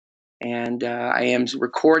And I am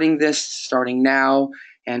recording this starting now.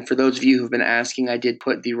 And for those of you who've been asking, I did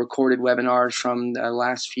put the recorded webinars from the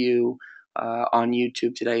last few on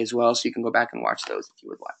YouTube today as well, so you can go back and watch those if you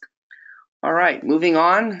would like. All right, moving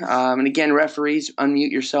on. And again, referees,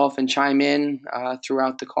 unmute yourself and chime in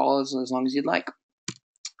throughout the call as long as you'd like.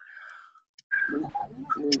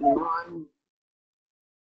 Moving on.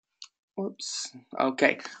 Whoops.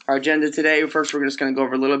 Okay. Our agenda today, first we're just going to go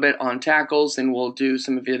over a little bit on tackles, and we'll do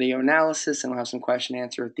some video analysis, and we'll have some question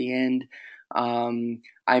answer at the end.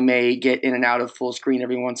 I may get in and out of full screen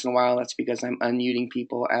every once in a while. That's because I'm unmuting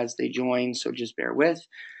people as they join, so just bear with.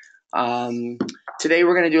 Today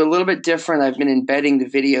we're going to do a little bit different. I've been embedding the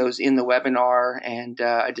videos in the webinar, and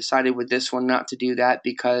I decided with this one not to do that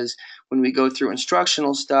because when we go through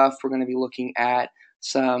instructional stuff, we're going to be looking at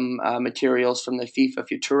some materials from the FIFA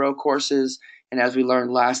Futuro courses. And as we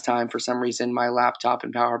learned last time, for some reason, my laptop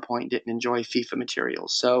and PowerPoint didn't enjoy FIFA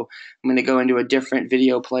materials. So I'm going to go into a different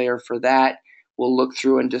video player for that. We'll look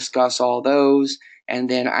through and discuss all those. And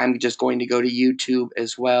then I'm just going to go to YouTube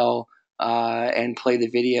as well and play the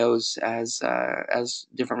videos as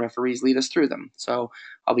different referees lead us through them. So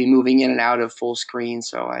I'll be moving in and out of full screen,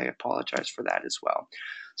 so I apologize for that as well.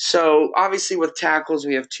 So obviously with tackles,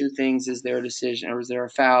 we have two things. Is there a decision or is there a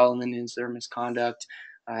foul? And then is there misconduct?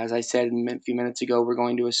 As I said a few minutes ago, we're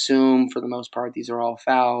going to assume for the most part these are all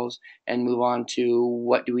fouls and move on to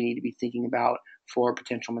what do we need to be thinking about for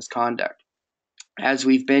potential misconduct. As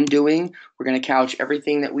we've been doing, we're going to couch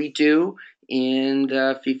everything that we do in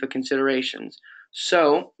the FIFA considerations.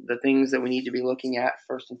 So the things that we need to be looking at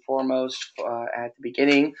first and foremost at the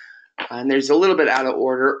beginning, and there's a little bit out of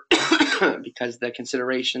order because the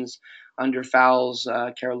considerations under fouls,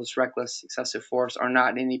 careless, reckless, excessive force are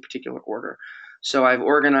not in any particular order. So I've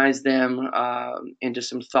organized them into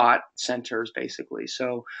some thought centers, basically.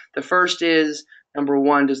 So the first is, number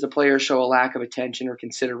one, does the player show a lack of attention or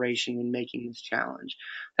consideration when making this challenge?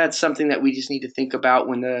 That's something that we just need to think about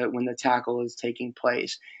when the tackle is taking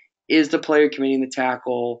place. Is the player committing the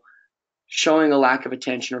tackle showing a lack of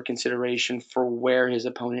attention or consideration for where his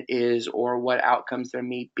opponent is or what outcomes there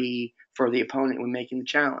may be for the opponent when making the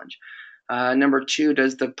challenge? Number two,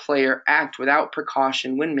 does the player act without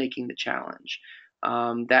precaution when making the challenge?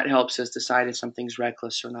 That helps us decide if something's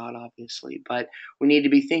reckless or not, obviously. But we need to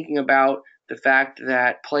be thinking about the fact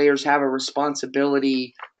that players have a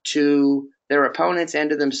responsibility to their opponents and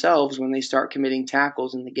to themselves when they start committing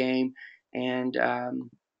tackles in the game. And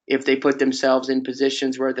if they put themselves in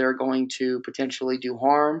positions where they're going to potentially do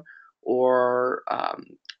harm or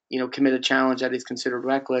commit a challenge that is considered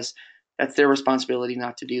reckless, that's their responsibility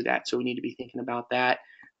not to do that. So we need to be thinking about that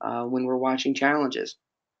when we're watching challenges.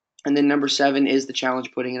 And then number 7 is the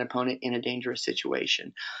challenge putting an opponent in a dangerous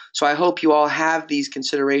situation. So I hope you all have these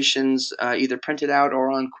considerations either printed out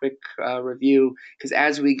or on quick review, because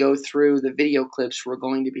as we go through the video clips, we're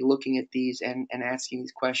going to be looking at these and asking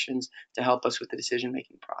these questions to help us with the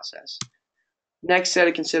decision-making process. Next set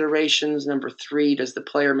of considerations, number 3, does the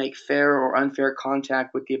player make fair or unfair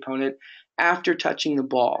contact with the opponent after touching the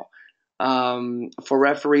ball? For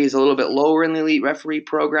referees a little bit lower in the elite referee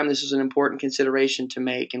program, this is an important consideration to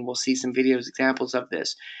make, and we'll see some videos examples of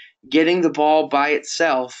this. Getting the ball by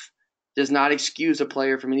itself does not excuse a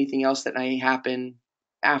player from anything else that may happen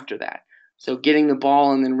after that. So getting the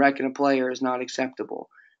ball and then wrecking a player is not acceptable.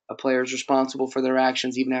 A player is responsible for their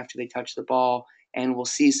actions even after they touch the ball, and we'll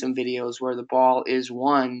see some videos where the ball is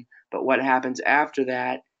won, but what happens after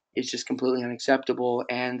that is just completely unacceptable,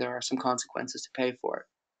 and there are some consequences to pay for it.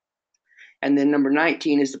 And then number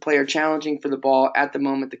 19 is the player challenging for the ball at the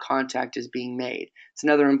moment the contact is being made. It's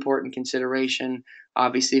another important consideration.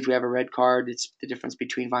 Obviously, if we have a red card, it's the difference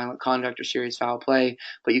between violent conduct or serious foul play.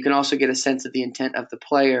 But you can also get a sense of the intent of the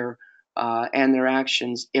player and their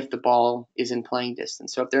actions if the ball is in playing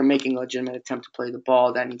distance. So if they're making a legitimate attempt to play the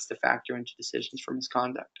ball, that needs to factor into decisions for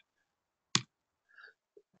misconduct.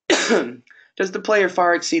 Does the player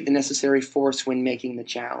far exceed the necessary force when making the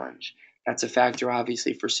challenge? That's a factor,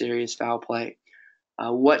 obviously, for serious foul play.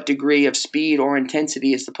 What degree of speed or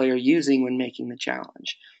intensity is the player using when making the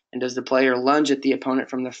challenge? And does the player lunge at the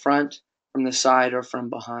opponent from the front, from the side, or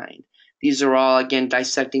from behind? These are all, again,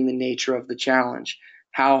 dissecting the nature of the challenge.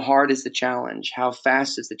 How hard is the challenge? How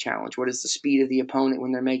fast is the challenge? What is the speed of the opponent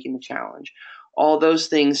when they're making the challenge? All those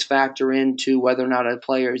things factor into whether or not a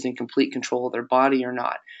player is in complete control of their body or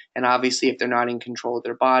not. And obviously, if they're not in control of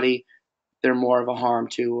their body, they're more of a harm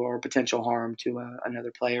to or potential harm to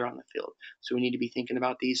another player on the field. So we need to be thinking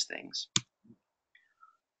about these things.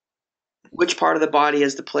 Which part of the body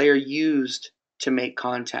has the player used to make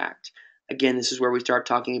contact? Again, this is where we start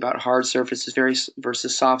talking about hard surfaces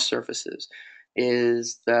versus soft surfaces.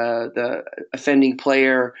 Is the offending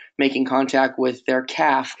player making contact with their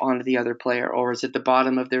calf onto the other player, or is it the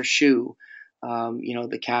bottom of their shoe?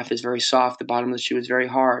 The calf is very soft, the bottom of the shoe is very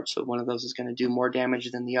hard, so one of those is going to do more damage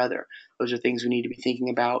than the other. Those are things we need to be thinking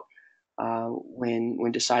about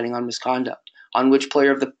when deciding on misconduct. On which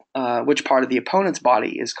which part of the opponent's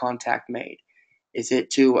body is contact made? Is it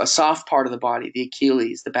to a soft part of the body, the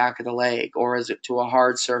Achilles, the back of the leg, or is it to a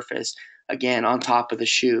hard surface, again, on top of the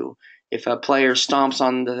shoe? If a player stomps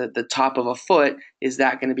on the top of a foot, is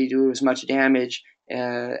that going to be do as much damage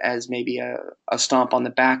as maybe a stomp on the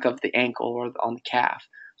back of the ankle or on the calf?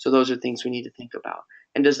 So those are things we need to think about.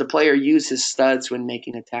 And does the player use his studs when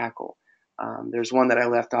making a tackle? There's one that I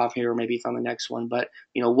left off here, maybe it's on the next one, but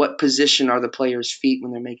what position are the players' feet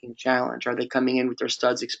when they're making a challenge? Are they coming in with their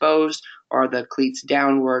studs exposed, or are the cleats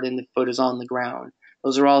downward and the foot is on the ground?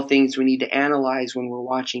 Those are all things we need to analyze when we're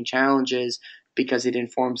watching challenges because it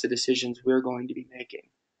informs the decisions we're going to be making.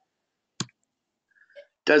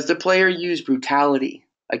 Does the player use brutality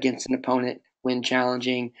against an opponent when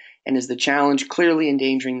challenging, and is the challenge clearly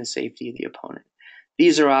endangering the safety of the opponent?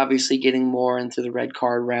 These are obviously getting more into the red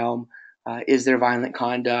card realm. Is there violent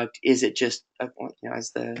conduct? Is it just,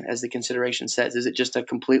 as the consideration says, is it just a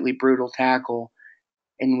completely brutal tackle?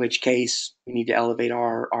 In which case, we need to elevate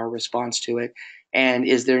our response to it. And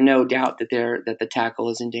is there no doubt that the tackle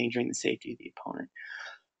is endangering the safety of the opponent?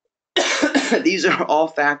 These are all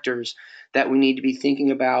factors that we need to be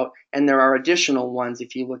thinking about, and there are additional ones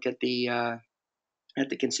if you look at the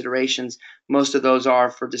considerations. Most of those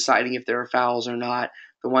are for deciding if there are fouls or not.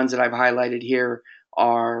 The ones that I've highlighted here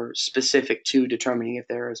are specific to determining if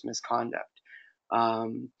there is misconduct.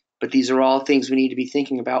 But these are all things we need to be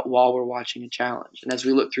thinking about while we're watching a challenge. And as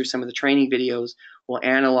we look through some of the training videos, we'll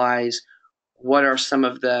analyze what are some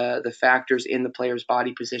of the factors in the player's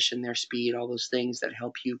body position, their speed, all those things that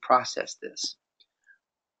help you process this.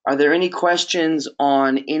 Are there any questions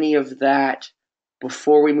on any of that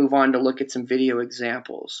before we move on to look at some video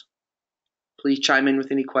examples? Please chime in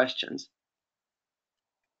with any questions.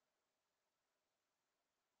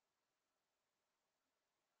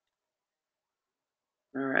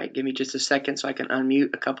 All right, give me just a second so I can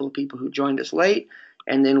unmute a couple of people who joined us late,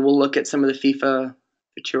 and then we'll look at some of the FIFA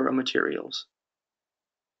Futuro materials.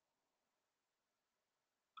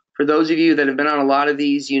 For those of you that have been on a lot of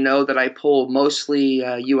these, you know that I pull mostly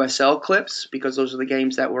USL clips because those are the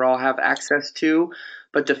games that we all have access to.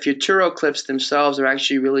 But the Futuro clips themselves are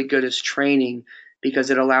actually really good as training because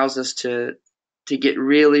it allows us to get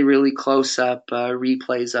really, really close-up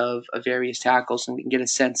replays of various tackles, and we can get a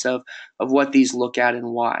sense of what these look at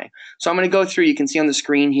and why. So I'm going to go through, you can see on the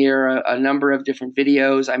screen here, a number of different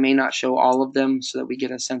videos. I may not show all of them so that we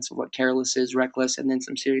get a sense of what careless is, reckless, and then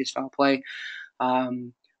some serious foul play.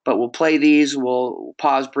 But we'll play these, we'll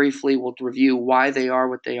pause briefly, we'll review why they are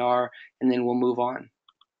what they are, and then we'll move on.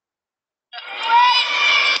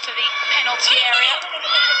 To the penalty area.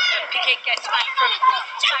 Pickett gets back from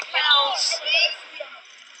tackles.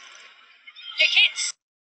 Pickett.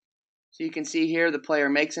 So you can see here the player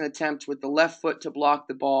makes an attempt with the left foot to block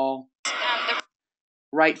the ball.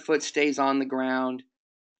 Right foot stays on the ground,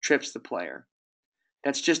 trips the player.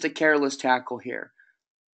 That's just a careless tackle here.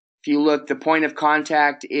 If you look, the point of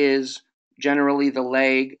contact is generally the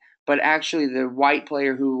leg, but actually the white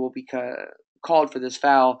player who will be called for this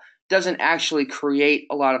foul doesn't actually create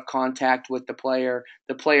a lot of contact with the player.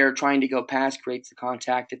 The player trying to go past creates the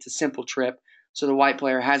contact. It's a simple trip. So the white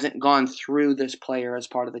player hasn't gone through this player as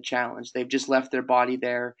part of the challenge. They've just left their body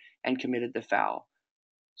there and committed the foul.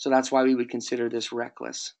 So that's why we would consider this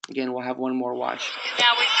reckless. Again, we'll have one more watch. Now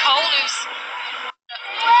with Cole, who's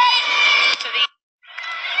to the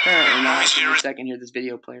Apparently not. Give me a second here. This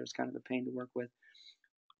video player is kind of a pain to work with.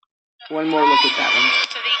 One more look at that one.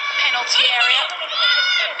 to the penalty area.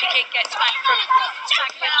 Pickett gets back from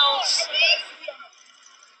tackles.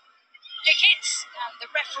 Pickett and the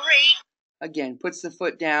referee. Again, puts the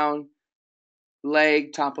foot down,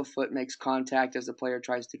 leg, top of foot makes contact as the player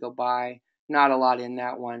tries to go by. Not a lot in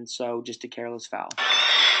that one, so just a careless foul. Saying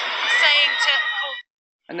to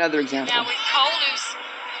Cole. Another example. Now with Cole, who's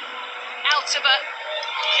out of a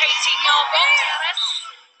 18-yard box.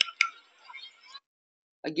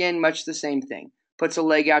 Again, much the same thing. Puts a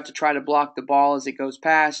leg out to try to block the ball as it goes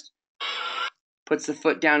past. Puts the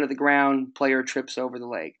foot down to the ground. Player trips over the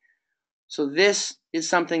leg. So this is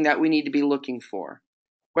something that we need to be looking for.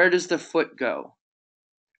 Where does the foot go?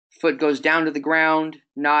 Foot goes down to the ground,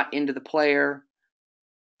 not into the player.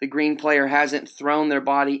 The green player hasn't thrown their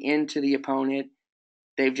body into the opponent.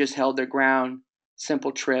 They've just held their ground.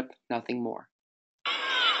 Simple trip, nothing more.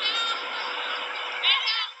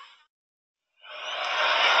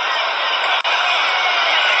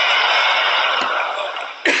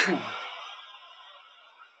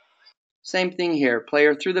 Same thing here.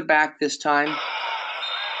 Player through the back this time.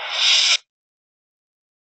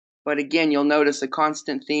 But again, you'll notice a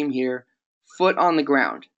constant theme here. Foot on the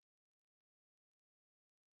ground.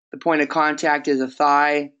 The point of contact is a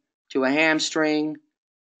thigh to a hamstring.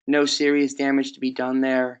 No serious damage to be done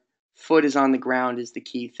there. Foot is on the ground is the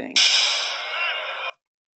key thing.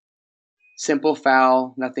 Simple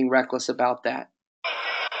foul, nothing reckless about that.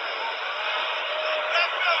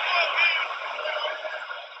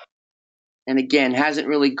 And again, hasn't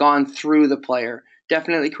really gone through the player.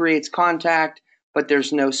 Definitely creates contact, but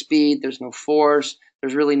there's no speed, there's no force.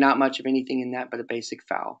 There's really not much of anything in that but a basic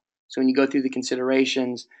foul. So when you go through the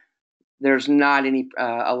considerations, there's not any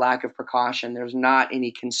a lack of precaution. There's not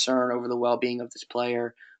any concern over the well-being of this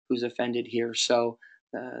player who's offended here. So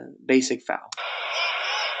basic foul.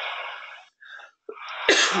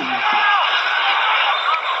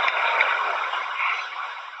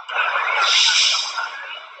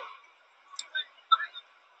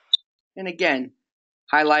 And again,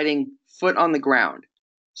 highlighting foot on the ground.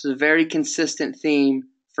 This is a very consistent theme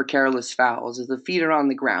for careless fouls, is the feet are on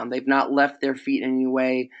the ground. They've not left their feet in any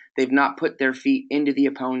way. They've not put their feet into the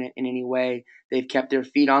opponent in any way. They've kept their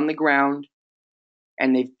feet on the ground,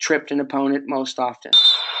 and they've tripped an opponent most often.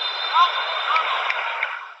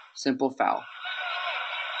 Simple foul.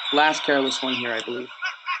 Last careless one here, I believe.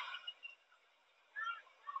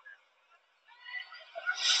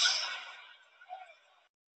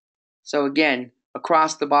 So again,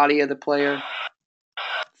 across the body of the player,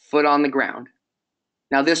 foot on the ground.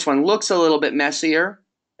 Now this one looks a little bit messier,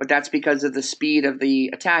 but that's because of the speed of the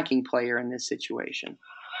attacking player in this situation.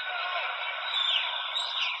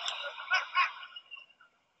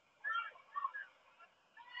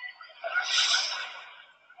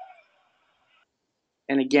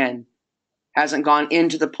 And again, hasn't gone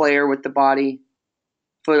into the player with the body,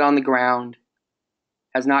 foot on the ground,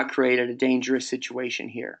 has not created a dangerous situation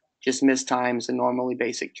here. Just mistimes a normally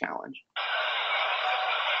basic challenge.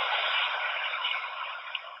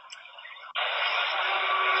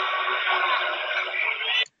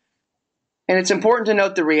 And it's important to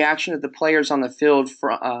note the reaction of the players on the field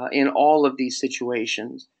in all of these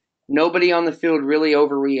situations. Nobody on the field really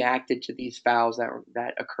overreacted to these fouls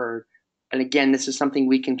that occurred. And again, this is something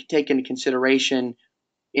we can take into consideration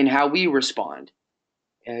in how we respond.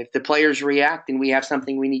 If the players react, then we have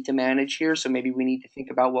something we need to manage here, so maybe we need to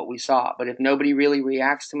think about what we saw. But if nobody really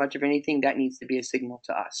reacts to much of anything, that needs to be a signal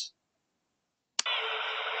to us.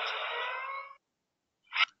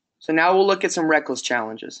 So now we'll look at some reckless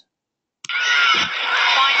challenges. Fine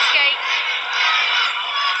skate.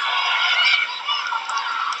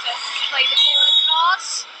 Let's play the forward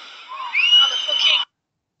pass. Another booking.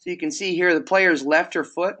 So you can see here the player's left her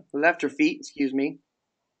feet,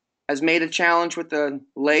 has made a challenge with the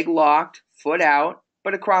leg locked, foot out,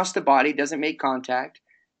 but across the body, doesn't make contact.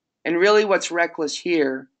 And really what's reckless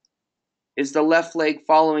here is the left leg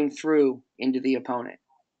following through into the opponent.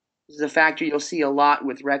 This is a factor you'll see a lot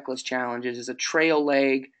with reckless challenges, is a trail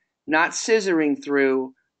leg, not scissoring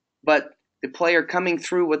through, but the player coming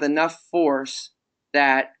through with enough force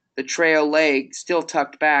that the trail leg, still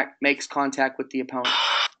tucked back, makes contact with the opponent,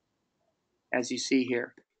 as you see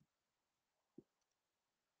here.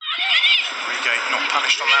 Not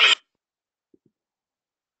punished on that.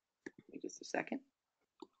 Just a second.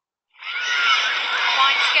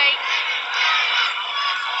 Fine skate.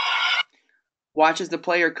 Watch as the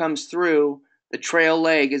player comes through, the trail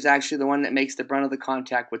leg is actually the one that makes the brunt of the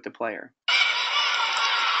contact with the player. Let's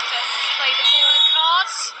play the forward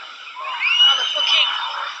pass. Another booking.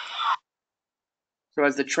 So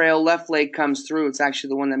as the trail left leg comes through, it's actually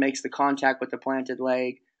the one that makes the contact with the planted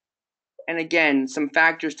leg. And again, some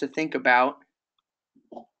factors to think about.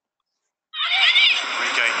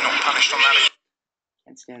 Not punished on that.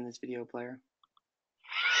 Can't stand this video player.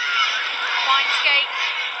 Fine skate.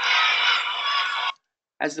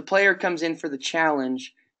 As the player comes in for the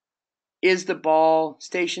challenge, is the ball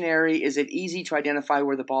stationary? Is it easy to identify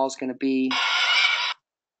where the ball is going to be?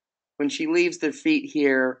 When she leaves the feet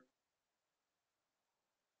here,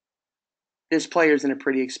 this player's in a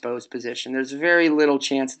pretty exposed position. There's very little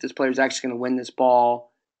chance that this player is actually going to win this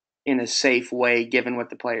ball in a safe way, given what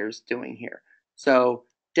the player's doing here. So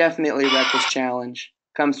definitely a reckless challenge.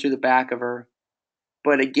 Comes through the back of her.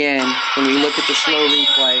 But again, when we look at the slow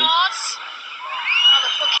replay,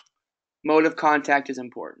 mode of contact is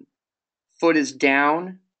important. Foot is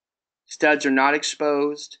down. Studs are not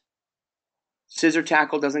exposed. Scissor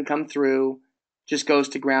tackle doesn't come through. Just goes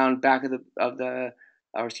to ground. Back of the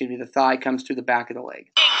thigh comes through the back of the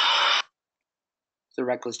leg. It's a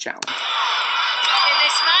reckless challenge. In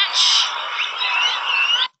this match,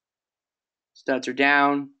 Studs are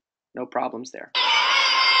down. No problems there.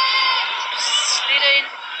 Slid in.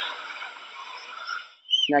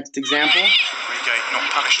 Next example. Regate not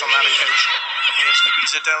punished on that occasion. Here's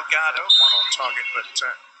Luisa Delgado, one on target, but...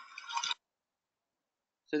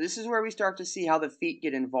 So this is where we start to see how the feet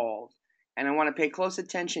get involved. And I want to pay close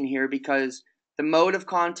attention here because the mode of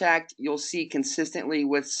contact you'll see consistently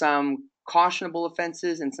with some cautionable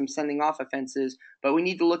offenses and some sending off offenses, but we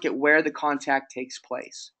need to look at where the contact takes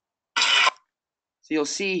place. So you'll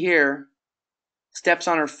see here, steps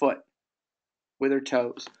on her foot with her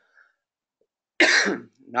toes.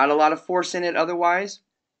 Not a lot of force in it otherwise,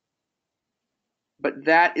 but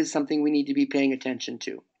that is something we need to be paying attention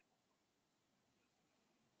to.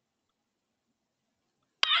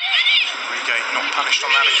 Regate not punished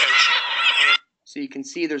on that occasion. So you can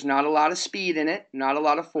see there's not a lot of speed in it, not a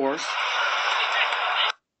lot of force.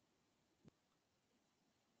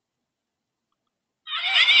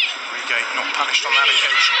 Regate not punished on that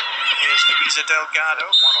occasion. Here's Luisa Delgado,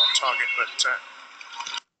 one on target,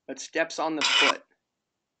 but steps on the foot.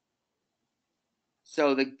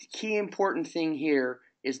 So the key important thing here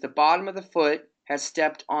is the bottom of the foot has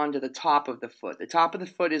stepped onto the top of the foot. The top of the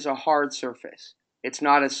foot is a hard surface. It's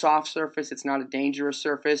not a soft surface. It's not a dangerous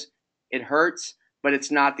surface. It hurts, but it's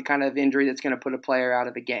not the kind of injury that's going to put a player out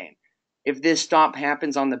of the game. If this stomp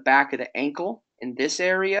happens on the back of the ankle in this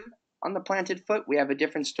area on the planted foot, we have a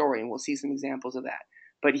different story, and we'll see some examples of that.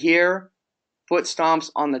 But here, foot stomps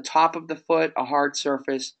on the top of the foot, a hard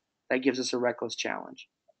surface, that gives us a reckless challenge.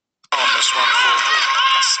 on this one for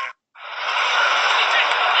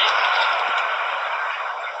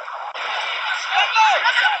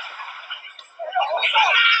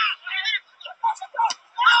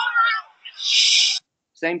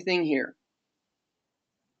Same thing here.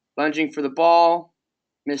 Lunging for the ball,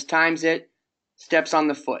 mistimes it, steps on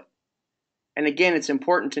the foot. And again, it's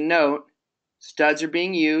important to note, studs are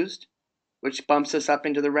being used, which bumps us up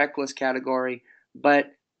into the reckless category,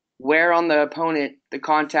 but where on the opponent the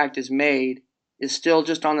contact is made is still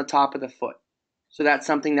just on the top of the foot. So that's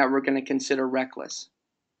something that we're going to consider reckless.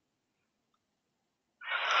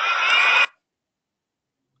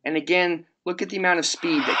 And again, look at the amount of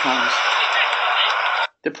speed that comes.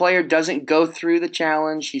 The player doesn't go through the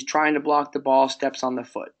challenge. He's trying to block the ball, steps on the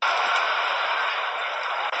foot.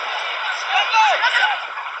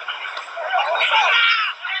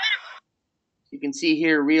 You can see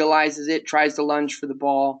here, realizes it, tries to lunge for the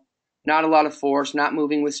ball. Not a lot of force, not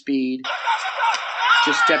moving with speed.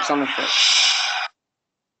 Just steps on the foot.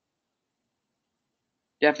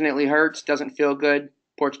 Definitely hurts, doesn't feel good.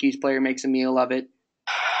 Portuguese player makes a meal of it.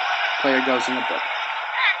 Player goes in the book.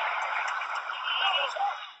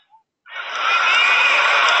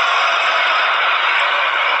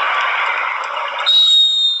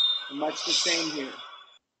 Much the same here.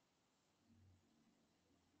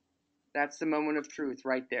 That's the moment of truth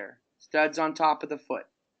right there. Studs on top of the foot.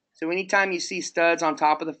 So anytime you see studs on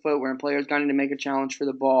top of the foot where a player's going to make a challenge for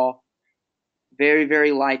the ball, very,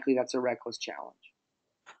 very likely that's a reckless challenge.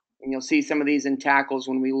 And you'll see some of these in tackles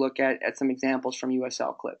when we look at some examples from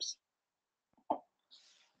USL clips.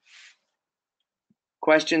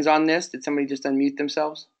 Questions on this? Did somebody just unmute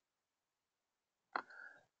themselves?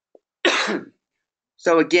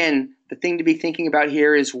 So again, the thing to be thinking about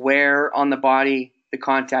here is where on the body the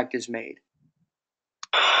contact is made.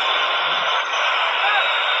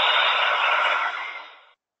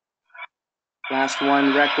 Last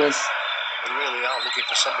one, reckless. We really are looking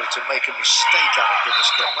for somebody to make a mistake, I think, in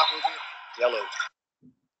this game. That will be yellow.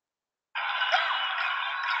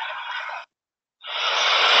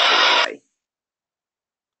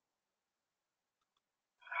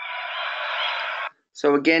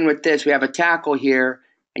 So again, with this, we have a tackle here,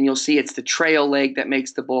 and you'll see it's the trail leg that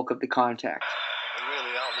makes the bulk of the contact. We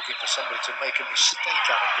really are looking for somebody to make a mistake,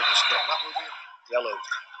 I think, in this game. That will be yellow.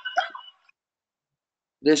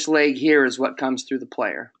 This leg here is what comes through the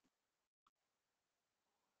player.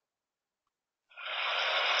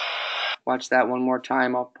 Watch that one more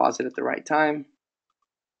time. I'll pause it at the right time.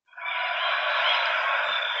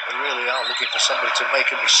 We really are looking for somebody to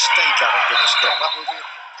make a mistake, I think, in this game. That will be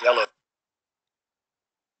yellow.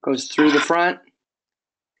 Goes through the front.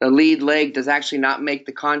 The lead leg does actually not make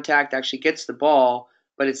the contact, actually gets the ball,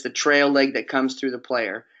 but it's the trail leg that comes through the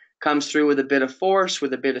player. Comes through with a bit of force,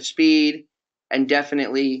 with a bit of speed, and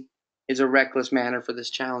definitely is a reckless manner for this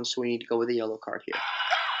challenge, so we need to go with a yellow card here.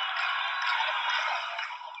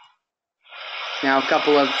 Now a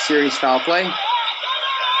couple of serious foul play.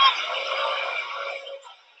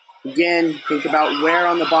 Again, think about where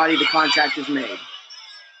on the body the contact is made.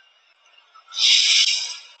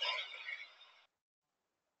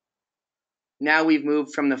 Now we've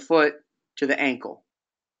moved from the foot to the ankle.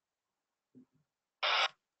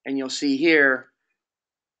 And you'll see here,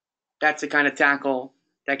 that's the kind of tackle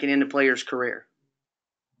that can end a player's career.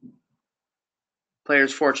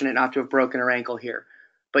 Player's fortunate not to have broken her ankle here.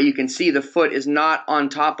 But you can see the foot is not on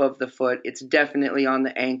top of the foot. It's definitely on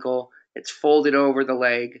the ankle. It's folded over the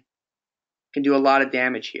leg. Can do a lot of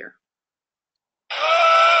damage here.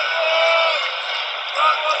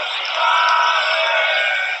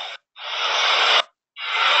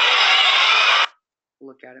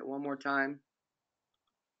 Look at it one more time.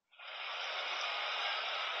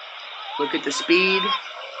 Look at the speed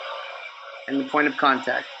and the point of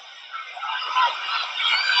contact.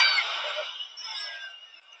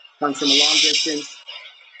 Comes from a long distance.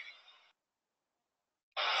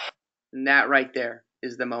 And that right there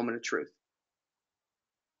is the moment of truth.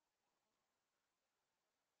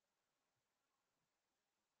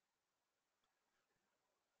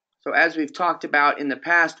 So as we've talked about in the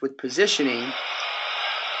past with positioning,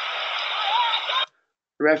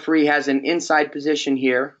 the referee has an inside position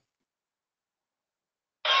here.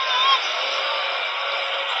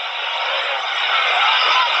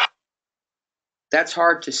 That's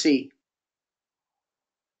hard to see.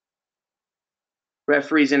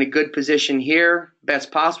 Referee's in a good position here,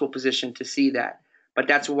 best possible position to see that. But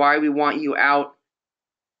that's why we want you out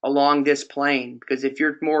along this plane, because if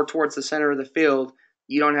you're more towards the center of the field,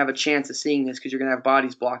 you don't have a chance of seeing this because you're going to have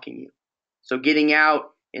bodies blocking you. So getting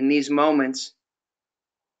out in these moments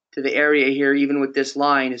to the area here, even with this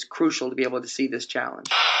line, is crucial to be able to see this challenge.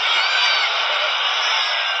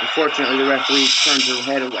 Unfortunately, the referee turns her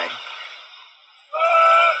head away.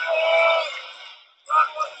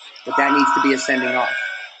 But that needs to be a sending off.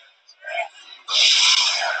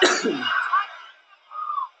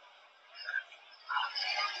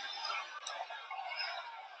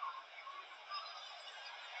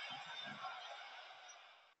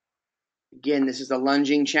 Again, this is a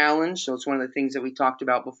lunging challenge, so it's one of the things that we talked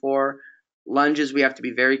about before. Lunges we have to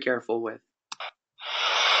be very careful with.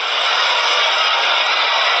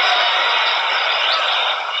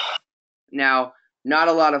 Now, not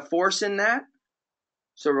a lot of force in that,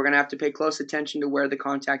 so we're going to have to pay close attention to where the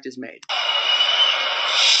contact is made.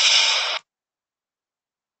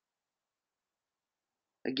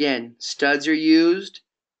 Again, studs are used,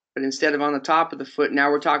 but instead of on the top of the foot, now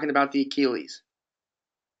we're talking about the Achilles.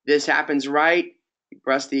 This happens right, you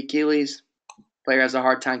press the Achilles, player has a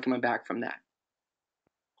hard time coming back from that.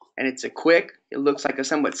 And it's a quick, it looks like a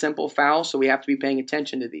somewhat simple foul, so we have to be paying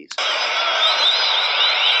attention to these.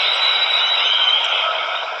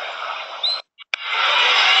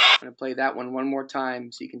 I'm going to play that one more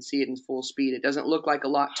time so you can see it in full speed. It doesn't look like a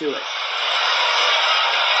lot to it.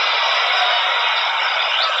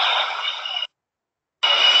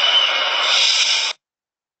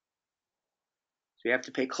 So you have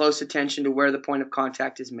to pay close attention to where the point of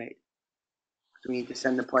contact is made. So we need to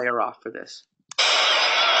send the player off for this.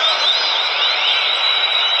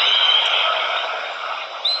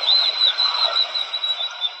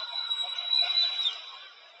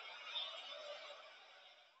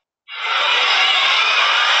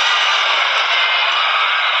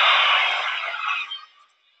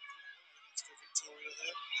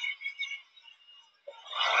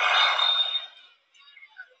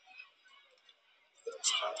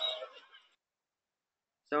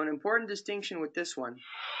 So an important distinction with this one.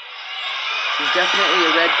 This is definitely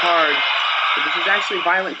a red card, but this is actually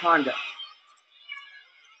violent conduct.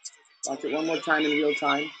 Watch it one more time in real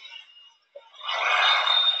time.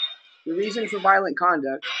 The reason for violent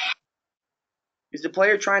conduct is the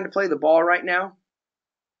player trying to play the ball right now.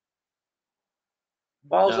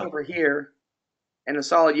 Ball's over here, and a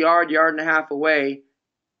solid yard and a half away,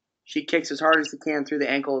 she kicks as hard as she can through the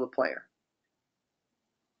ankle of the player.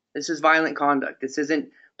 This is violent conduct. This isn't,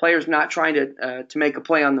 player's not trying to make a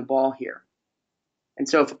play on the ball here. And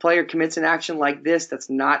so if a player commits an action like this that's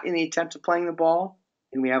not in the attempt of playing the ball,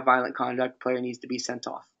 and we have violent conduct, the player needs to be sent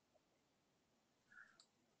off.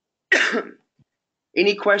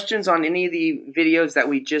 Any questions on any of the videos that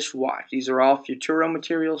we just watched? These are all Futuro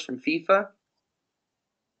materials from FIFA.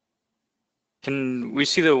 Can we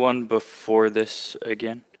see the one before this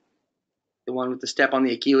again? The one with the step on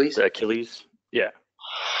the Achilles? The Achilles? Yeah.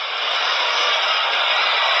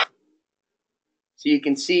 So you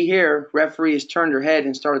can see here, referee has turned her head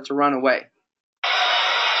and started to run away.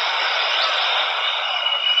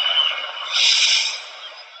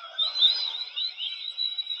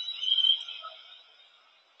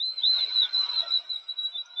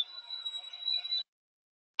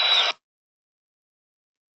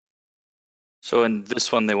 So in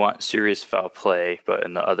this one, they want serious foul play, but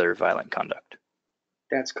in the other, violent conduct.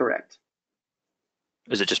 That's correct.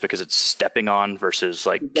 Is it just because it's stepping on versus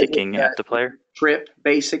like Because kicking at the player? trip,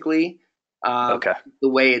 basically, Okay. the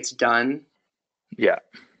way it's done Yeah,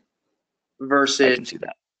 I versus can see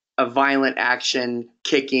that. a violent action,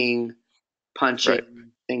 kicking, punching, Right.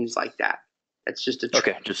 things like that. That's just a trip.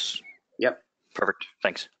 Okay, just Yep. perfect.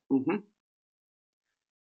 Thanks. hmm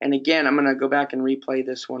And again, I'm going to go back and replay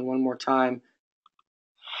this one more time.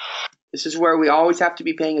 This is where we always have to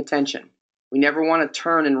be paying attention. We never want to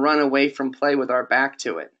turn and run away from play with our back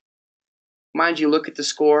to it. Mind you, look at the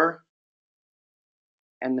score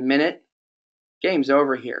and the minute. Game's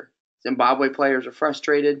over here. Zimbabwe players are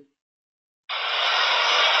frustrated.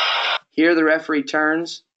 Here the referee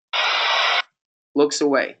turns, looks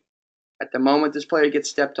away. At the moment this player gets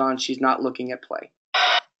stepped on, she's not looking at play.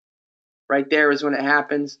 Right there is when it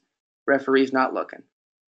happens. Referee's not looking.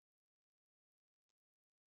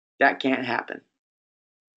 That can't happen.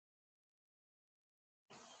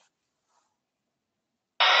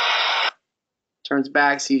 Turns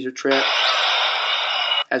back, sees her trip,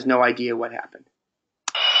 has no idea what happened.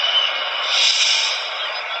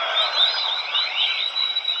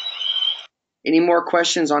 Any more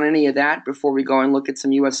questions on any of that before we go and look at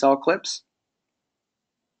some USL clips?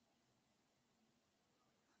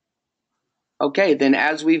 Okay, then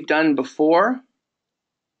as we've done before,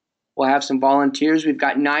 we'll have some volunteers. We've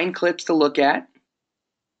got 9 clips to look at.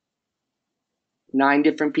 9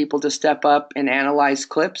 different people to step up and analyze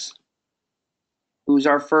clips. Who's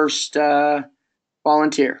our first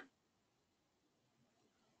volunteer?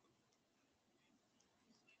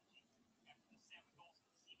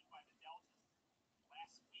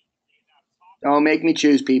 Don't make me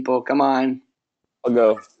choose people. Come on. I'll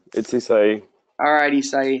go. It's Isai. All right,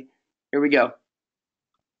 Isai. Here we go.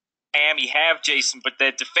 Miami have, Jason, but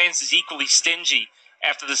their defense is equally stingy.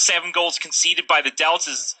 After the 7 goals conceded by the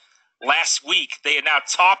Deltas last week, they are now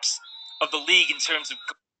tops of the league in terms of.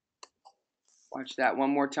 Watch that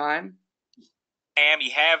one more time. Miami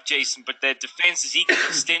have, Jason, but their defense is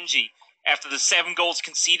equally stingy. After the 7 goals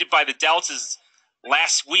conceded by the Deltas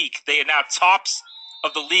last week, they are now tops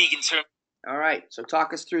of the league in terms. All right, so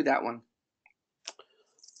talk us through that one.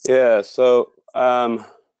 Yeah, so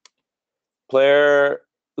player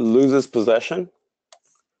loses possession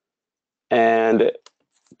and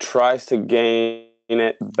tries to gain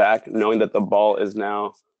it back, knowing that the ball is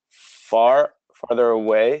now farther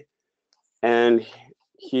away, and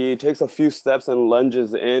he takes a few steps and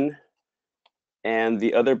lunges in, and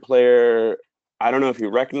the other player, I don't know if he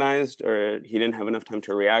recognized or he didn't have enough time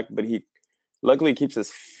to react, but he luckily keeps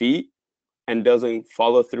his feet and doesn't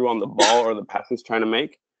follow through on the ball or the pass he's trying to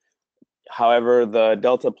make. However, the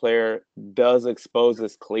Delta player does expose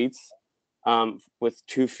his cleats with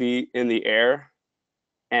 2 feet in the air.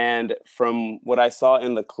 And from what I saw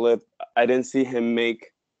in the clip, I didn't see him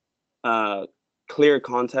make clear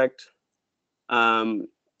contact as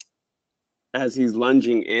he's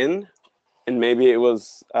lunging in. And maybe it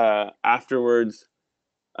was afterwards,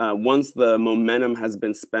 once the momentum has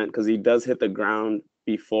been spent, because he does hit the ground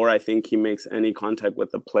before I think he makes any contact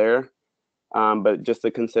with the player. But just the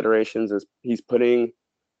considerations is he's putting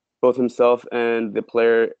both himself and the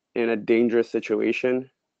player in a dangerous situation.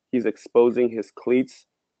 He's exposing his cleats.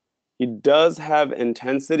 He does have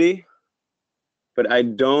intensity, but I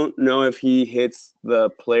don't know if he hits the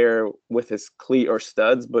player with his cleat or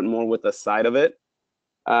studs, but more with the side of it.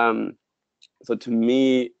 So to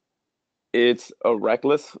me, it's a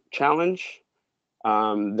reckless challenge.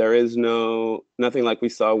 There is nothing like we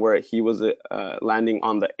saw where he was landing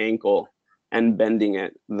on the ankle and bending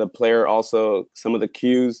it. The player also, some of the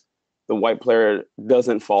cues, the white player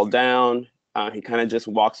doesn't fall down. He kind of just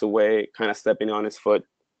walks away, kind of stepping on his foot,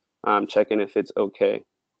 checking if it's okay.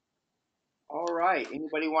 All right.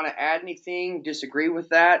 Anybody want to add anything? Disagree with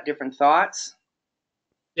that? Different thoughts?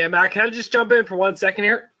 Yeah, Matt, can I just jump in for 1 second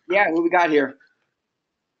here? Yeah, who we got here?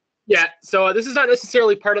 Yeah, so this is not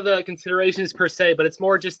necessarily part of the considerations per se, but it's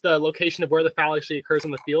more just the location of where the foul actually occurs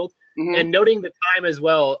on the field. Mm-hmm. And noting the time as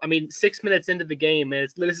well. I mean, 6 minutes into the game, and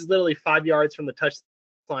this is literally 5 yards from the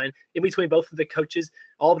touchline, in between both of the coaches,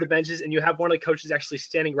 all of the benches, and you have one of the coaches actually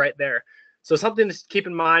standing right there. So something to keep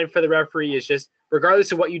in mind for the referee is just,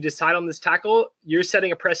 regardless of what you decide on this tackle, you're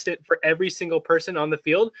setting a precedent for every single person on the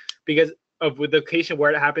field because of the location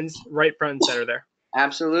where it happens, right front and center there.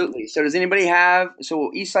 Absolutely. So does anybody have,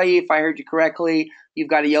 so Isai, if I heard you correctly, you've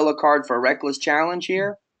got a yellow card for a reckless challenge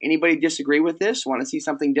here. Anybody disagree with this? Want to see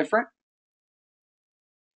something different?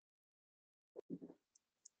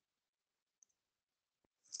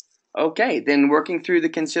 Okay, then working through the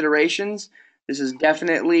considerations, this is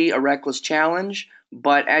definitely a reckless challenge,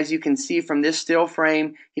 but as you can see from this still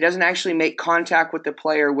frame, he doesn't actually make contact with the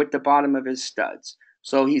player with the bottom of his studs.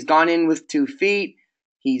 So he's gone in with 2 feet.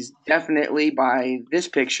 He's definitely, by this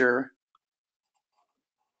picture,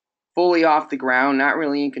 fully off the ground, not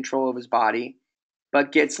really in control of his body,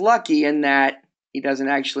 but gets lucky in that he doesn't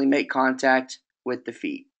actually make contact with the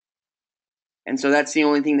feet. And so that's the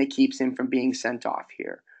only thing that keeps him from being sent off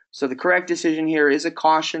here. So the correct decision here is a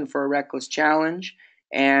caution for a reckless challenge.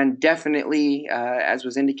 And definitely, as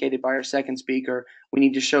was indicated by our second speaker, we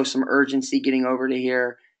need to show some urgency getting over to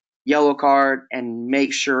here. Yellow card, and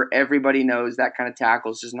make sure everybody knows that kind of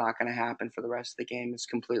tackle is just not going to happen for the rest of the game. It's a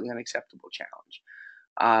completely unacceptable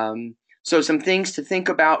challenge. So some things to think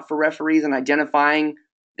about for referees in identifying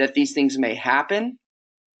that these things may happen.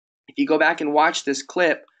 If you go back and watch this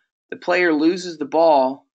clip, the player loses the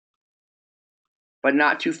ball, but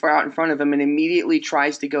not too far out in front of him, and immediately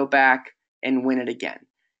tries to go back and win it again.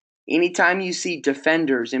 Anytime you see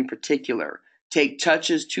defenders in particular take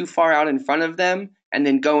touches too far out in front of them and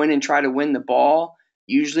then go in and try to win the ball,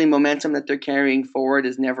 usually momentum that they're carrying forward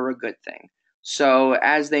is never a good thing. So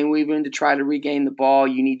as they move in to try to regain the ball,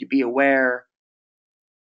 you need to be aware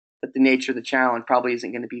that the nature of the challenge probably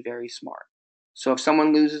isn't going to be very smart. So if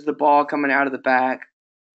someone loses the ball coming out of the back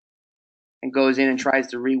and goes in and tries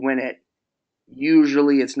to re-win it,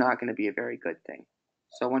 usually it's not going to be a very good thing.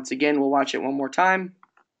 So once again, we'll watch it one more time.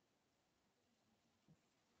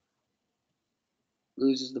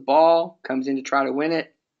 Loses the ball, comes in to try to win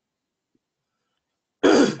it.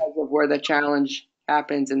 Because of where the challenge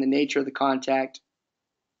happens and the nature of the contact,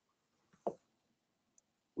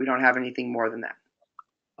 we don't have anything more than that.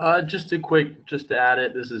 Just to add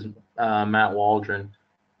it, this is Matt Waldron.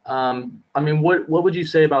 I mean, what would you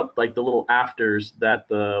say about like the little afters that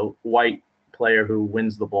the white player who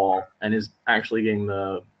wins the ball and is actually getting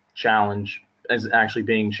the challenge, is actually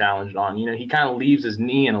being challenged on? You know, he kind of leaves his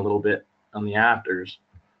knee in a little bit on the afters.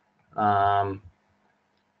 I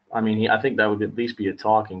mean, I think that would at least be a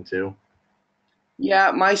talking to.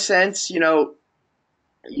 Yeah, my sense, you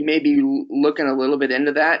may be looking a little bit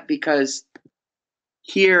into that, because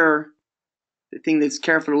here, the thing that's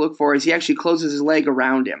careful to look for is he actually closes his leg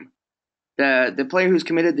around him. The player who's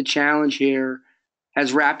committed the challenge here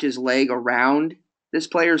has wrapped his leg around this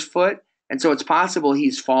player's foot, and so it's possible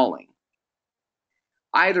he's falling.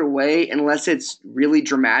 Either way, unless it's really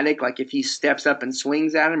dramatic, like if he steps up and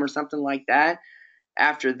swings at him or something like that,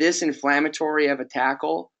 after this inflammatory of a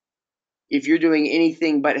tackle, if you're doing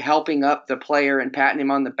anything but helping up the player and patting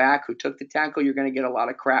him on the back who took the tackle, you're going to get a lot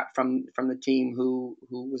of crap from the team who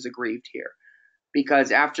was aggrieved here.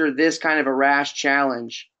 Because after this kind of a rash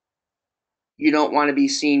challenge, you don't want to be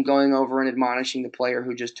seen going over and admonishing the player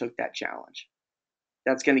who just took that challenge.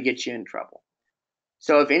 That's going to get you in trouble.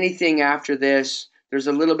 So if anything after this, there's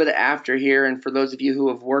a little bit of after here, and for those of you who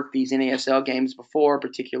have worked these NASL games before,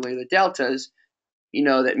 particularly the Deltas, you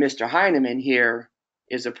know that Mr. Heineman here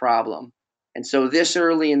is a problem. And so this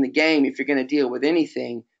early in the game, if you're going to deal with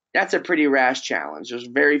anything, that's a pretty rash challenge. There's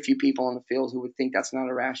very few people on the field who would think that's not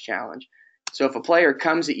a rash challenge. So if a player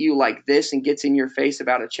comes at you like this and gets in your face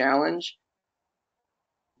about a challenge,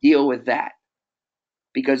 deal with that.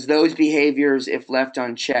 Because those behaviors, if left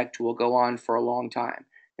unchecked, will go on for a long time.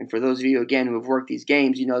 And for those of you, again, who have worked these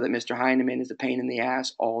games, you know that Mr. Heineman is a pain in the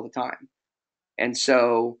ass all the time. And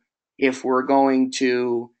so if we're going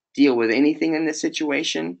to deal with anything in this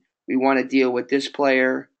situation, we want to deal with this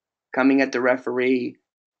player coming at the referee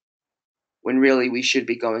when really we should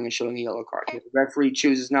be going and showing a yellow card. If the referee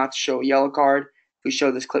chooses not to show a yellow card, if we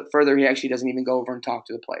show this clip further, he actually doesn't even go over and talk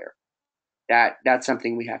to the player. That's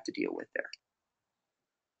something we have to deal with there.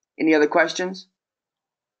 Any other questions?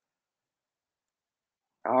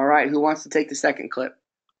 All right, who wants to take the second clip?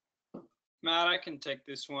 Matt, I can take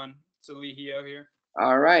this one. It's Alihio here.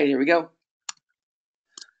 All right, here we go.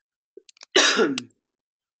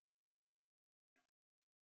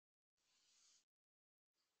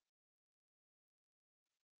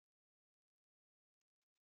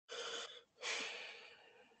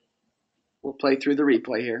 We'll play through the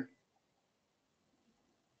replay here.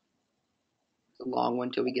 It's a long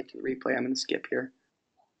one till we get to the replay. I'm going to skip here.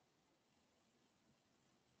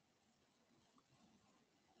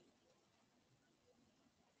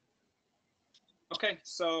 Okay,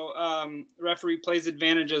 so referee plays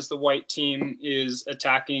advantage as the white team is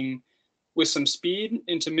attacking with some speed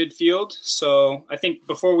into midfield. So I think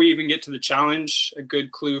before we even get to the challenge, a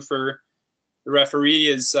good clue for the referee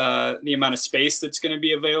is the amount of space that's going to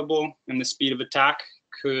be available, and the speed of attack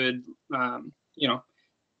could,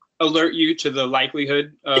 alert you to the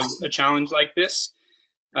likelihood of a challenge like this.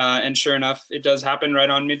 And sure enough, it does happen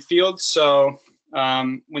right on midfield. So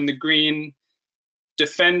when the green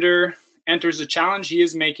defender enters a challenge, he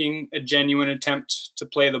is making a genuine attempt to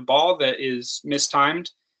play the ball that is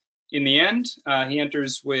mistimed in the end. He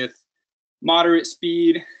enters with moderate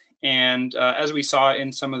speed, and as we saw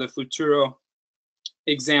in some of the Futuro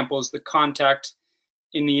examples, the contact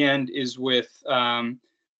in the end is with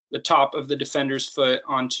the top of the defender's foot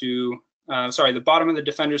onto, the bottom of the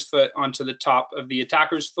defender's foot onto the top of the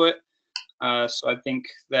attacker's foot. So I think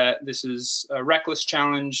that this is a reckless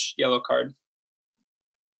challenge, yellow card.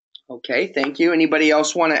 Okay, thank you. Anybody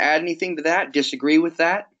else want to add anything to that? Disagree with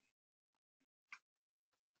that?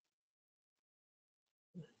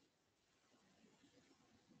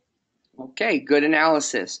 Okay, good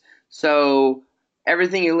analysis. So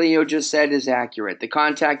everything Leo just said is accurate. The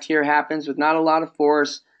contact here happens with not a lot of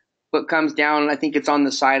force. Foot comes down, and I think it's on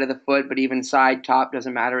the side of the foot, but even side, top,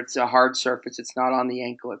 doesn't matter. It's a hard surface. It's not on the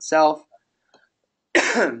ankle itself.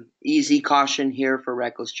 Easy caution here for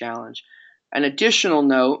reckless challenge. An additional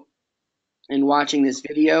note in watching this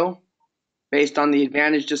video, based on the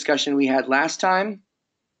advantage discussion we had last time,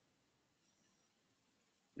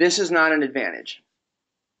 this is not an advantage.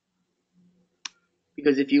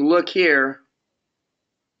 Because if you look here,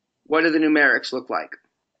 what do the numerics look like?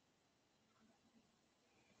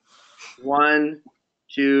 1,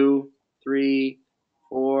 2, 3,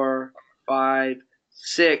 4, 5,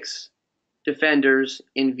 6 defenders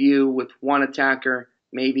in view with one attacker,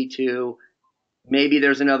 maybe two. Maybe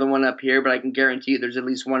there's another one up here, but I can guarantee you there's at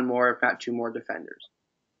least one more, if not two more defenders.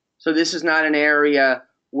 So this is not an area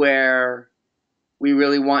where we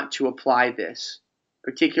really want to apply this,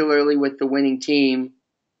 particularly with the winning team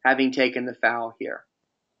having taken the foul here.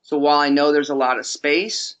 So while I know there's a lot of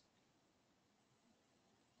space,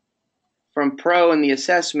 from pro in the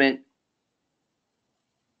assessment,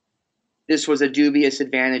 this was a dubious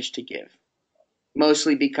advantage to give,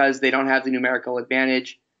 mostly because they don't have the numerical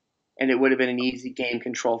advantage, and it would have been an easy game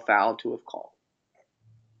control foul to have called.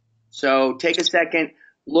 So take a second,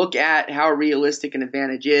 look at how realistic an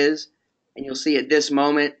advantage is, and you'll see at this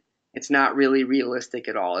moment, it's not really realistic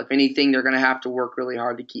at all. If anything, they're going to have to work really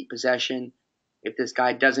hard to keep possession. If this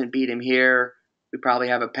guy doesn't beat him here, we probably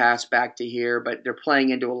have a pass back to here, but they're playing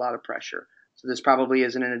into a lot of pressure. So this probably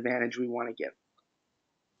isn't an advantage we want to give.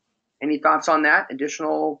 Any thoughts on that?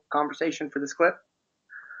 Additional conversation for this clip?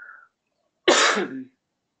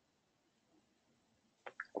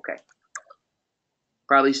 Okay.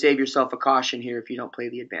 Probably save yourself a caution here if you don't play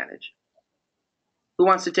the advantage. Who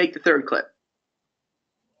wants to take the third clip?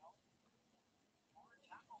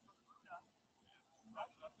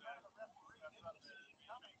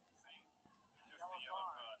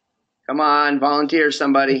 Come on, volunteer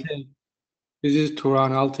somebody. This is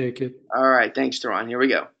Turan. I'll take it. All right, thanks, Turan. Here we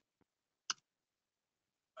go.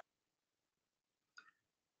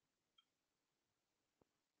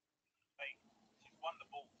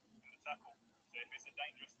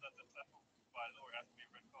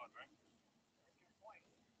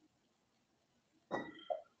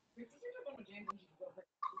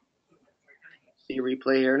 See a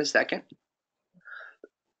replay here in a second.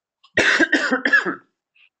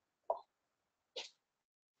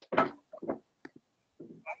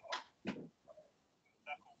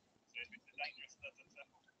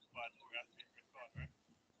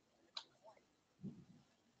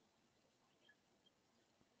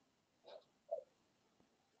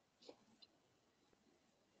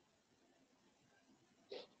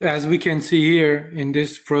 As we can see here in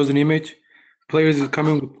this frozen image, players is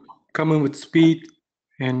coming with speed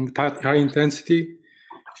and high intensity.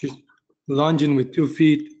 She's lunging with 2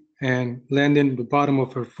 feet and landing the bottom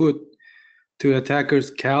of her foot to attacker's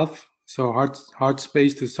calf. So hard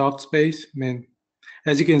space to soft space. And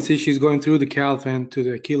as you can see, she's going through the calf and to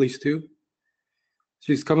the Achilles too.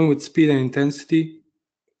 She's coming with speed and intensity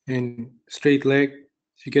and straight leg.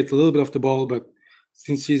 She gets a little bit off the ball, but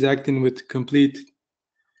since she's acting with complete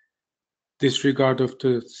disregard of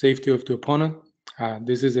the safety of the opponent,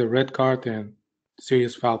 this is a red card and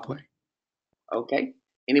serious foul play. Okay.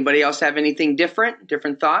 Anybody else have anything different?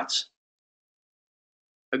 Different thoughts?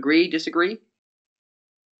 Agree, disagree?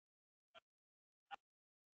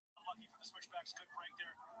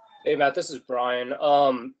 Hey Matt, this is Brian.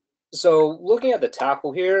 So looking at the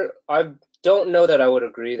tackle here, I don't know that I would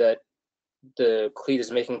agree that the cleat is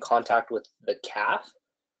making contact with the calf.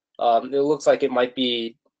 It looks like it might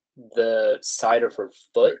be the side of her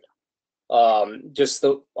foot.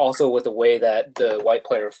 Also with the way that the white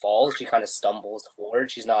player falls, she kind of stumbles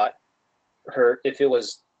forward. She's not hurt. If it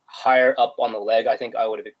was higher up on the leg, I think I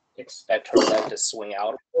would expect her leg to swing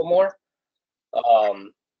out a little more.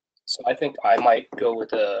 So I think I might go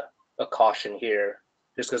with a caution here,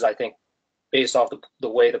 just because I think based off the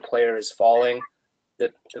way the player is falling,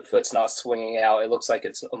 the foot's not swinging out. It looks like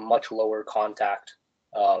it's a much lower contact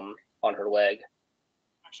on her leg.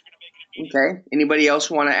 Okay. Anybody else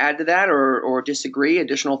want to add to that or disagree?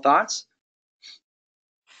 Additional thoughts?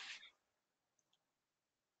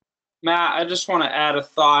 Matt, I just want to add a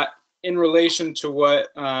thought in relation to what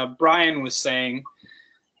Brian was saying,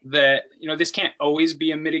 that this can't always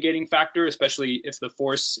be a mitigating factor, especially if the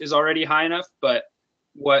force is already high enough. But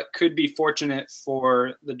what could be fortunate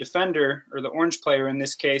for the defender or the orange player in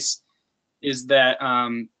this case is that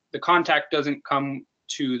the contact doesn't come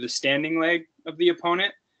to the standing leg of the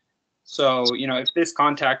opponent. So, if this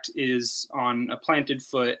contact is on a planted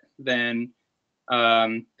foot, then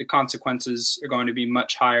the consequences are going to be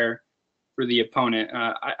much higher for the opponent.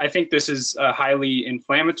 I think this is a highly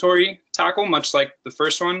inflammatory tackle, much like the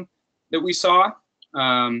first one that we saw.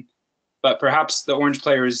 But perhaps the orange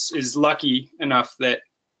player is lucky enough that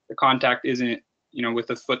the contact isn't, with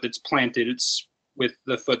the foot that's planted. It's with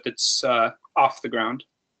the foot that's off the ground.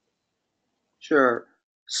 Sure.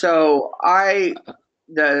 So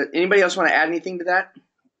anybody else want to add anything to that?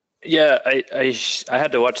 Yeah, I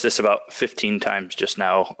had to watch this about 15 times just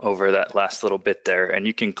now over that last little bit there, and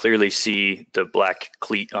you can clearly see the black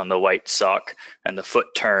cleat on the white sock and the foot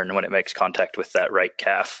turn when it makes contact with that right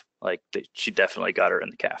calf. Like she definitely got her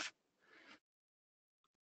in the calf.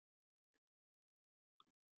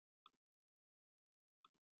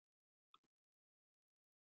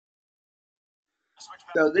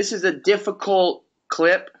 So this is a difficult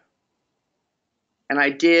clip, and I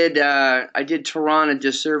did Tehran a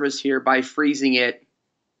disservice here by freezing it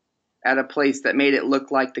at a place that made it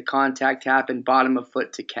look like the contact happened bottom of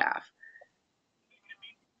foot to calf.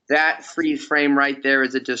 That freeze frame right there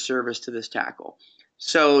is a disservice to this tackle.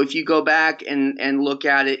 So if you go back and look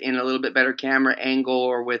at it in a little bit better camera angle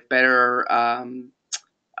or with better a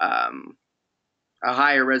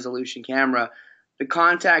higher resolution camera, the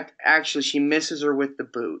contact actually, she misses her with the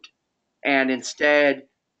boot, and instead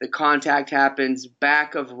the contact happens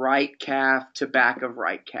back of right calf to back of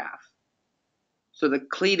right calf. So the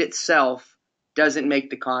cleat itself doesn't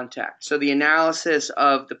make the contact. So the analysis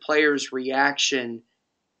of the player's reaction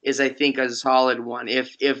is, I think, a solid one.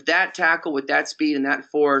 If that tackle with that speed and that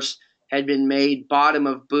force had been made bottom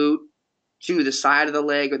of boot to the side of the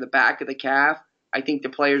leg or the back of the calf, I think the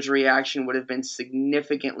player's reaction would have been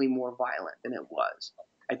significantly more violent than it was.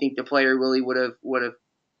 I think the player really would have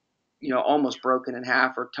almost broken in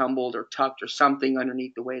half or tumbled or tucked or something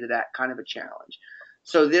underneath the weight of that kind of a challenge.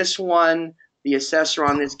 So this one, the assessor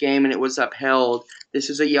on this game, and it was upheld, this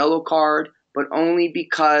is a yellow card, but only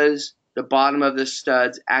because the bottom of the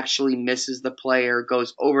studs actually misses the player,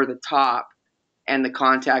 goes over the top, and the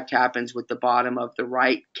contact happens with the bottom of the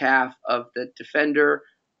right calf of the defender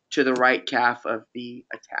to the right calf of the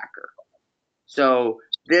attacker. So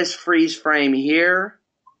this freeze frame here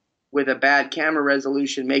with a bad camera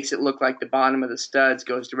resolution makes it look like the bottom of the studs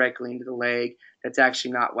goes directly into the leg. That's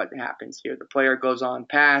actually not what happens here. The player goes on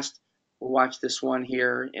past. We'll watch this one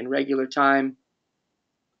here in regular time.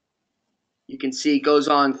 You can see it goes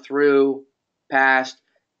on through, past,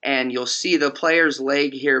 and you'll see the player's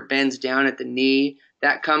leg here bends down at the knee.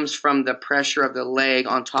 That comes from the pressure of the leg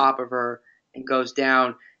on top of her and goes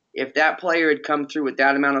down. If that player had come through with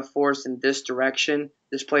that amount of force in this direction,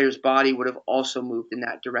 this player's body would have also moved in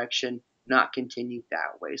that direction, not continued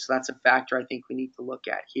that way. So that's a factor I think we need to look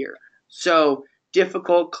at here. So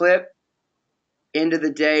difficult clip. End of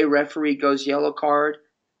the day, referee goes yellow card.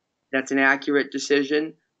 That's an accurate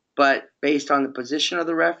decision. But based on the position of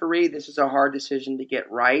the referee, this is a hard decision to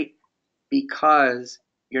get right because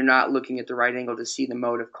you're not looking at the right angle to see the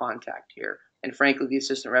mode of contact here. And frankly, the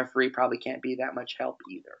assistant referee probably can't be that much help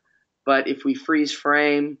either. But if we freeze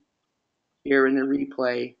frame here in the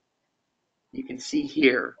replay, you can see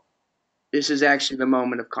here, this is actually the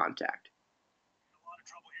moment of contact.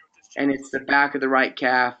 And it's the back of the right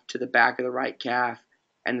calf to the back of the right calf,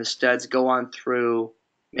 and the studs go on through,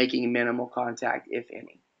 making minimal contact, if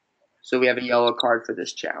any. So we have a yellow card for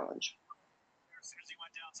this challenge.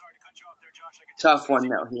 Tough one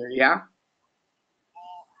though here, yeah?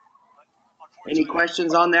 Any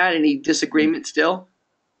questions on that? Any disagreement still?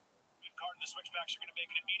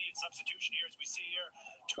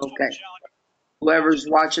 Okay. Whoever's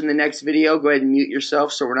watching the next video, go ahead and mute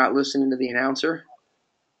yourself so we're not listening to the announcer.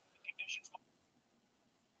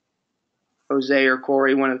 Jose or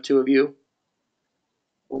Corey, one of the two of you.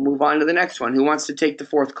 We'll move on to the next one. Who wants to take the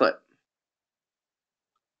fourth clip?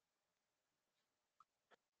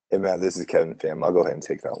 Hey, Matt, this is Kevin, fam. I'll go ahead and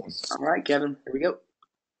take that one. All right, Kevin. Here we go. All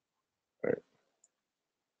right.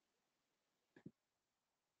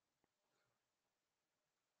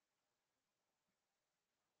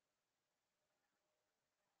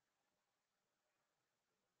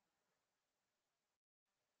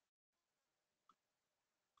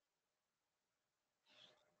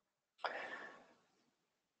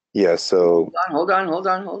 Yeah, so. Hold on.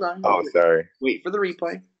 Oh, sorry. Wait for the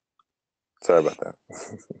replay. Sorry about that.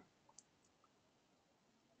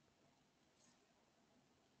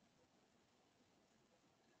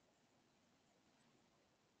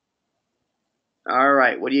 All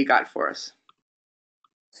right, what do you got for us?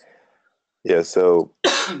 Yeah, so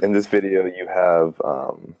in this video, you have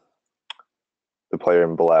the player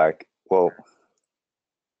in black. Well,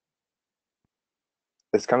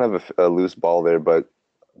 it's kind of a loose ball there, but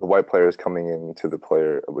the white player is coming into the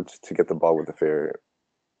player to get the ball with a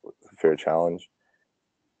fair challenge.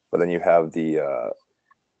 But then you have the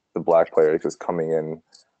black player just coming in,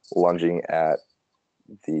 lunging at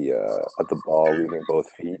the ball, leaving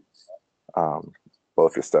both feet.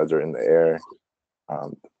 Both the studs are in the air.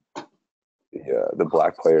 The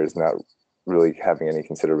black player is not really having any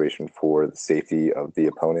consideration for the safety of the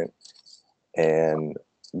opponent, and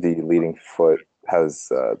the leading foot has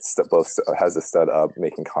has the stud up,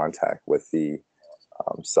 making contact with the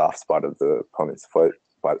soft spot of the opponent's foot,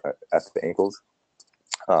 but at the ankles,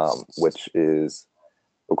 which is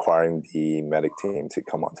requiring the medic team to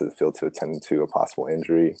come onto the field to attend to a possible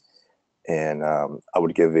injury. And I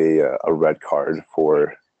would give a red card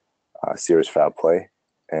for serious foul play.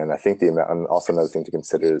 And I think the amount, and also another thing to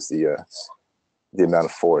consider is the amount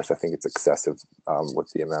of force. I think it's excessive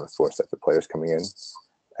with the amount of force that the player's coming in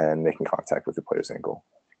and making contact with the player's ankle.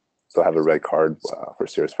 So I have a red card for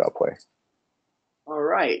serious foul play. All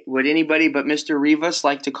right. Would anybody but Mr. Rivas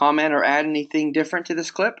like to comment or add anything different to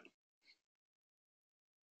this clip?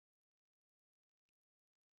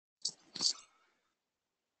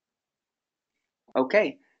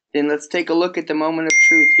 Okay, then let's take a look at the moment of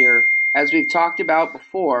truth here. As we've talked about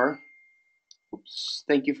before, oops,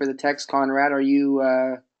 thank you for the text, Conrad. Are you,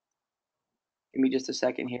 give me just a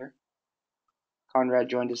second here. Conrad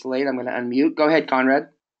joined us late. I'm going to unmute. Go ahead, Conrad.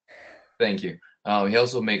 Thank you. He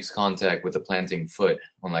also makes contact with the planting foot,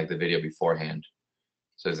 unlike the video beforehand.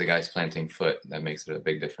 So as the guy's planting foot, that makes it a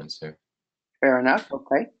big difference here. Fair enough.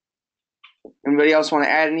 Okay. Anybody else want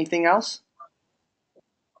to add anything else?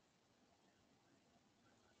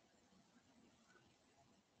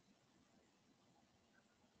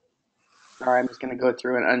 All right, I'm just going to go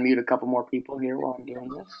through and unmute a couple more people here while I'm doing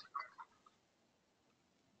this.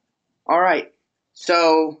 All right.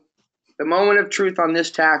 So the moment of truth on this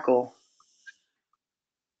tackle,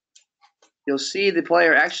 you'll see the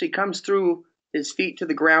player actually comes through his feet to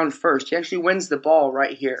the ground first. He actually wins the ball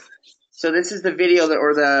right here. So this is the video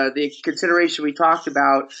or the consideration we talked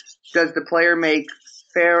about. Does the player make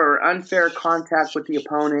fair or unfair contact with the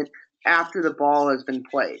opponent after the ball has been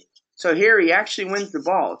played? So here he actually wins the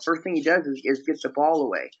ball. The first thing he does is get the ball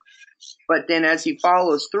away. But then as he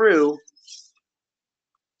follows through,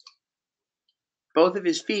 both of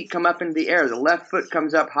his feet come up into the air. The left foot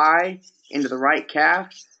comes up high into the right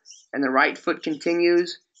calf, and the right foot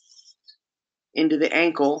continues into the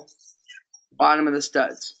ankle, bottom of the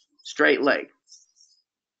studs, straight leg.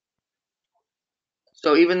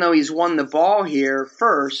 So even though he's won the ball here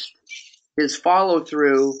first, his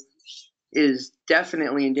follow-through is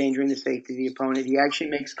definitely endangering the safety of the opponent. He actually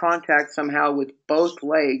makes contact somehow with both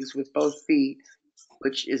legs, with both feet,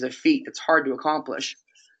 which is a feat that's hard to accomplish.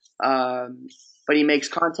 But he makes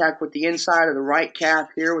contact with the inside of the right calf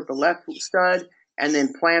here with the left stud, and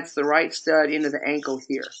then plants the right stud into the ankle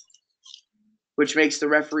here, which makes the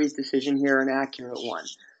referee's decision here an accurate one.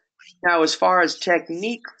 Now, as far as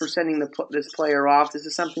technique for sending this player off, this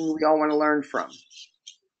is something we all want to learn from.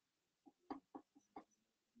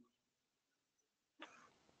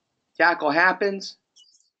 Tackle happens.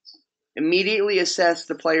 Immediately assess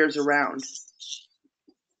the players around.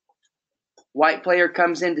 White player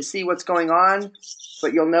comes in to see what's going on,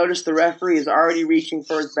 but you'll notice the referee is already reaching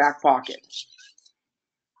for his back pocket.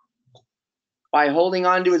 By holding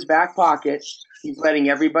on to his back pocket, he's letting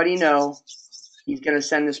everybody know he's going to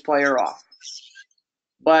send this player off.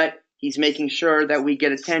 But he's making sure that we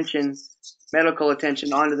get attention, medical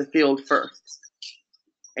attention, onto the field first.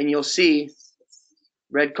 And you'll see,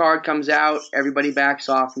 red card comes out, everybody backs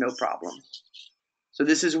off, no problem. So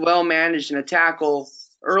this is well managed in a tackle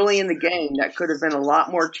early in the game that could have been a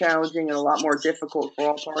lot more challenging and a lot more difficult for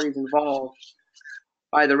all parties involved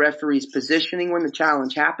by the referee's positioning when the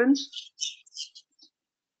challenge happens.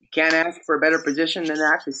 You can't ask for a better position than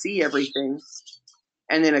that to see everything.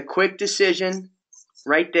 And then a quick decision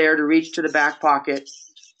right there to reach to the back pocket.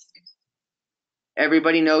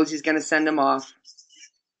 Everybody knows he's going to send him off.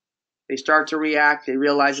 They start to react. They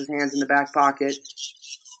realize his hand's in the back pocket.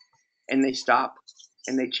 And they stop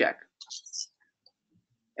and they check.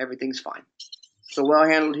 Everything's fine. So well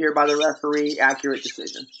handled here by the referee. Accurate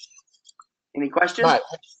decision. Any questions?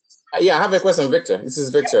 Yeah, I have a question, Victor. This is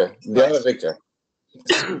Victor, the other Victor.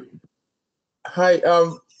 Hi.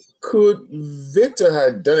 Could Victor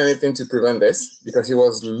have done anything to prevent this? Because he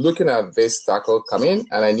was looking at this tackle coming,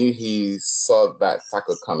 and I knew he saw that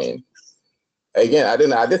tackle coming. Again, I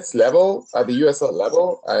don't know, at this level, at the USL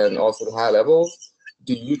level, and also the high levels,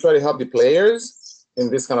 do you try to help the players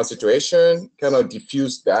in this kind of situation, kind of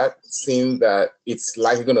diffuse that, seeing that it's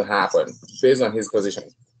likely going to happen based on his position?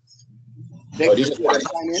 Or do you just want to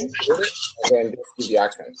chime in and then just do the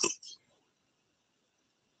action?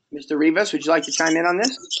 Mr. Rivas, would you like to chime in on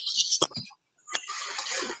this?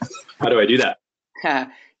 How do I do that?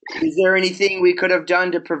 Is there anything we could have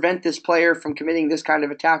done to prevent this player from committing this kind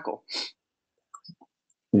of a tackle?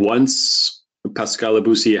 Once Pascal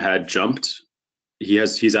Abusi had jumped,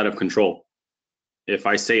 he's out of control. If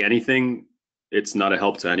I say anything, it's not a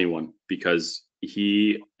help to anyone because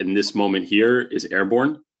he, in this moment here, is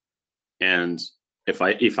airborne. And if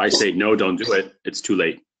I say no, don't do it, it's too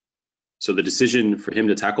late. So the decision for him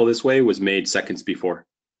to tackle this way was made seconds before.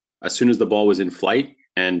 As soon as the ball was in flight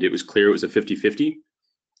and it was clear it was a 50-50,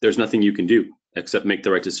 there's nothing you can do except make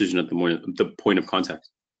the right decision at the point of contact.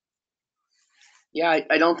 Yeah,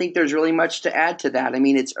 I don't think there's really much to add to that. I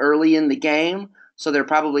mean, it's early in the game, so there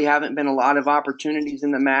probably haven't been a lot of opportunities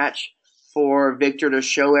in the match for Victor to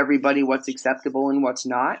show everybody what's acceptable and what's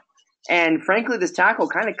not. And frankly, this tackle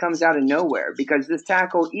kind of comes out of nowhere because this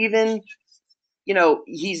tackle, even, you know,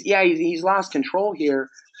 he's lost control here,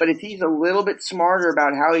 but if he's a little bit smarter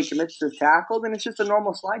about how he commits this tackle, then it's just a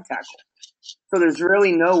normal slide tackle. So there's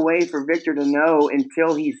really no way for Victor to know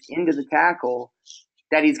until he's into the tackle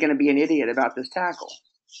that he's going to be an idiot about this tackle.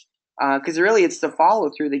 Because really it's the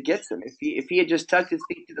follow-through that gets him. If he had just tucked his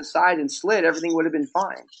feet to the side and slid, everything would have been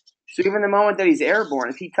fine. So even the moment that he's airborne,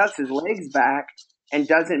 if he tucks his legs back and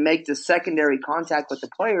doesn't make the secondary contact with the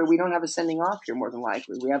player, we don't have a sending off here more than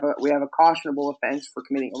likely. We have a cautionable offense for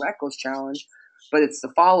committing a reckless challenge, but it's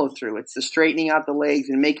the follow-through. It's the straightening out the legs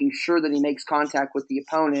and making sure that he makes contact with the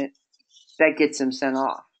opponent that gets him sent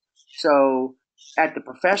off. So at the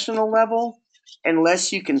professional level,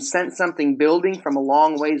 unless you can sense something building from a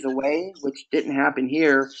long ways away, which didn't happen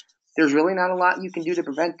here, there's really not a lot you can do to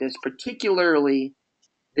prevent this, particularly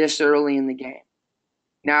this early in the game.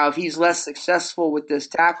 Now, if he's less successful with this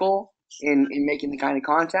tackle in making the kind of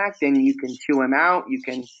contact, then you can chew him out. You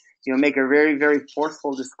can, make a very, very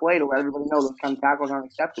forceful display to let everybody know those kind of tackles aren't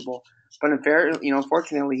acceptable. But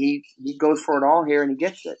unfortunately, he goes for it all here and he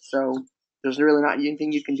gets it. So there's really not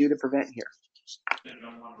anything you can do to prevent here.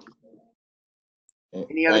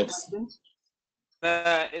 Any other questions?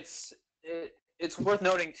 It's worth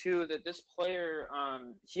noting too that this player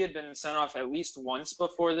he had been sent off at least once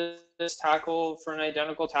before this tackle for an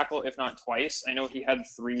identical tackle, if not twice. I know he had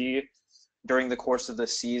 3 during the course of the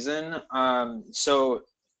season. So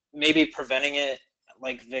maybe preventing it,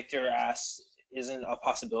 like Victor asked, isn't a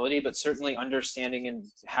possibility, but certainly understanding and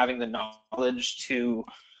having the knowledge to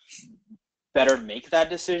better make that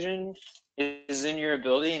decision is in your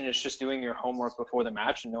ability, and it's just doing your homework before the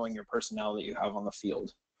match and knowing your personnel that you have on the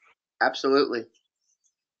field. Absolutely.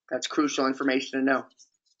 That's crucial information to know.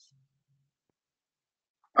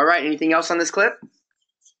 All right, anything else on this clip?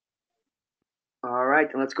 All right,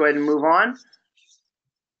 then let's go ahead and move on.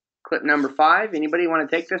 Clip number 5. Anybody want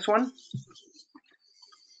to take this one?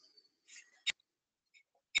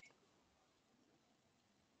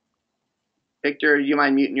 Victor, do you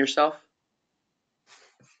mind muting yourself?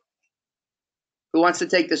 Who wants to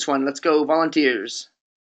take this one? Let's go, volunteers.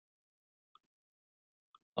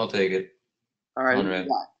 I'll take it. All right, Conrad.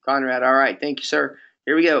 Conrad. All right, thank you, sir.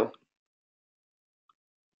 Here we go.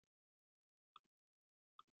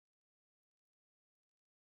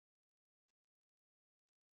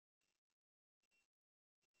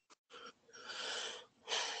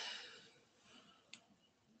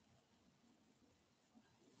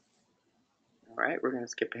 All right, we're going to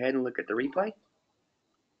skip ahead and look at the replay.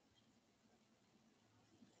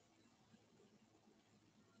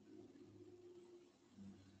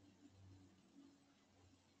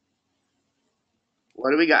 What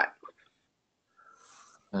do we got?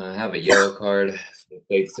 I have a yellow card.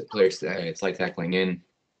 The player slide tackling in.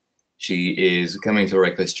 She is coming to a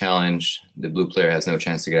reckless challenge. The blue player has no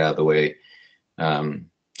chance to get out of the way.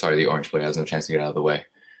 The orange player has no chance to get out of the way.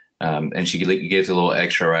 And she gives a little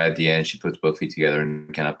extra right at the end. She puts both feet together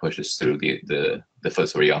and kind of pushes through the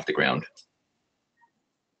foot's already off the ground.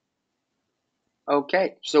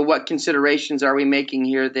 Okay, so what considerations are we making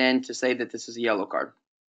here then to say that this is a yellow card?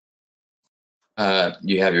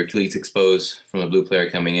 You have your cleats exposed from a blue player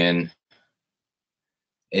coming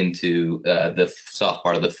into the soft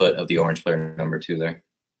part of the foot of the orange player, number 2 there.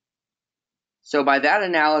 So by that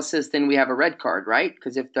analysis, then we have a red card, right?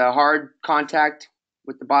 Because if the hard contact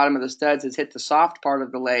with the bottom of the studs has hit the soft part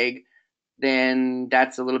of the leg, then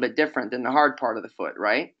that's a little bit different than the hard part of the foot,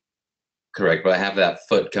 right? Correct, but I have that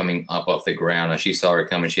foot coming up off the ground. As she saw her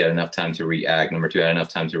coming, she had enough time to react. Number two, had enough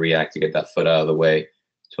time to react to get that foot out of the way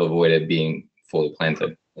to avoid it being fully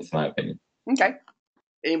planted. That's my opinion. Okay.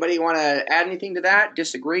 Anybody want to add anything to that?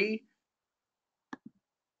 Disagree?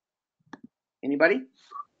 Anybody?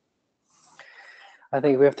 I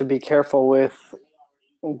think we have to be careful with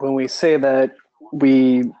when we say that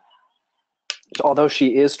although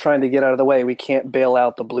she is trying to get out of the way, we can't bail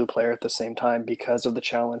out the blue player at the same time because of the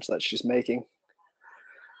challenge that she's making.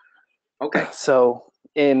 Okay. So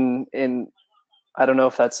in I don't know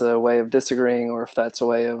if that's a way of disagreeing or if that's a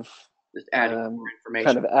way of just adding more information.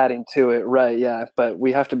 Kind of adding to it, right? Yeah, but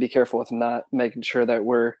we have to be careful with not making sure that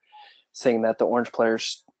we're saying that the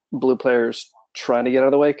blue player's trying to get out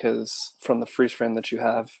of the way, because from the freeze frame that you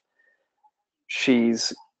have,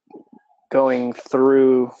 she's going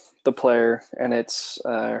through the player, and it's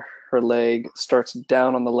her leg starts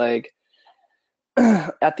down on the leg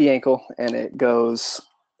at the ankle, and it goes,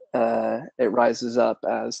 it rises up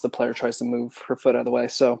as the player tries to move her foot out of the way.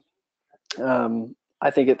 So I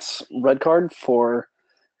think it's red card for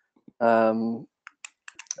a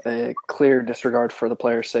clear disregard for the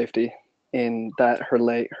player's safety in that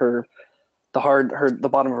the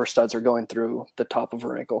bottom of her studs are going through the top of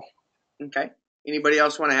her ankle. Okay. Anybody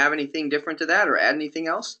else want to have anything different to that or add anything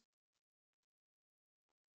else?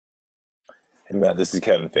 Hey, Matt, this is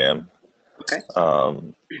Kevin Pham. Okay.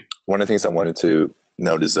 One of the things I wanted to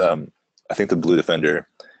note is I think the blue defender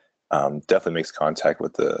definitely makes contact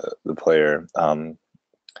with the player.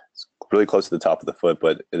 It's really close to the top of the foot,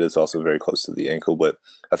 but it is also very close to the ankle. But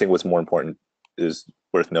I think what's more important is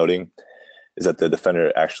worth noting is that the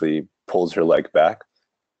defender actually pulls her leg back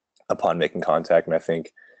upon making contact, and I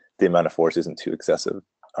think the amount of force isn't too excessive.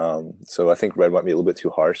 So I think red might be a little bit too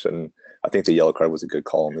harsh, and I think the yellow card was a good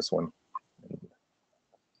call on this one.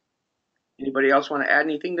 Anybody else want to add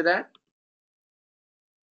anything to that?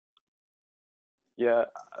 Yeah,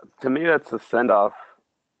 to me, that's a send-off.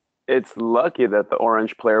 It's lucky that the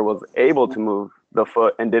orange player was able to move the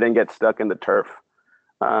foot and didn't get stuck in the turf.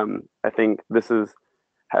 I think this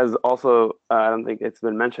has also, I don't think it's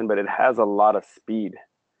been mentioned, but it has a lot of speed.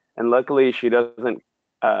 And luckily, she doesn't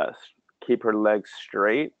keep her legs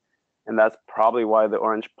straight. And that's probably why the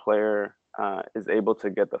orange player is able to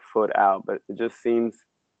get the foot out. But it just seems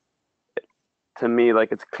to me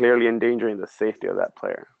like it's clearly endangering the safety of that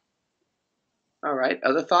player. All right.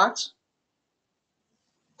 Other thoughts?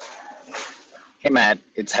 Hey, Matt,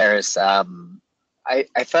 it's Harris. I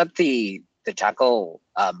thought the tackle,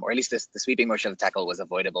 or at least the sweeping motion of the tackle, was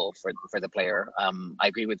avoidable for the player. I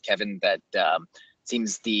agree with Kevin that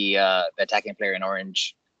seems the attacking player in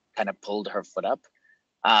orange kind of pulled her foot up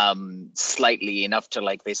slightly enough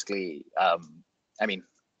to basically,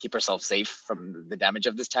 keep herself safe from the damage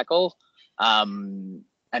of this tackle.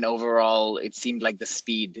 And overall, it seemed like the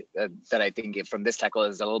speed that I think from this tackle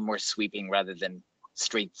is a little more sweeping rather than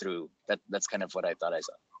straight through. That's kind of what I thought I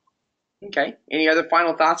saw. Okay. Any other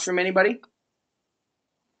final thoughts from anybody?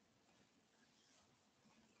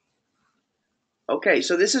 Okay,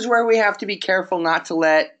 so this is where we have to be careful not to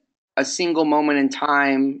let a single moment in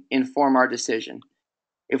time inform our decision.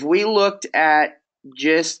 If we looked at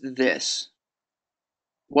just this,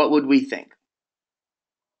 what would we think?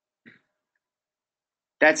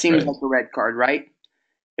 That seems like a red card, right?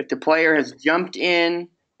 If the player has jumped in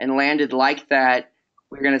and landed like that,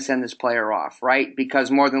 we're going to send this player off, right?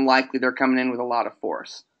 Because more than likely they're coming in with a lot of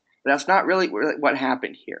force. But that's not really what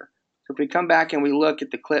happened here. So if we come back and we look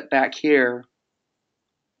at the clip back here,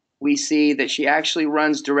 we see that she actually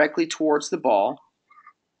runs directly towards the ball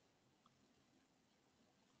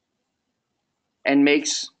and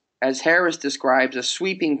makes, as Harris describes, a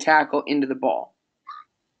sweeping tackle into the ball.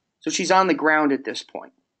 So she's on the ground at this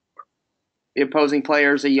point. The opposing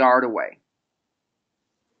player is a yard away.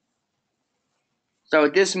 So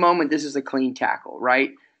at this moment, this is a clean tackle,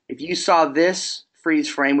 right? If you saw this freeze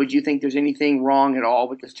frame, would you think there's anything wrong at all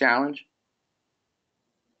with this challenge?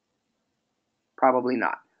 Probably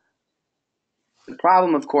not. The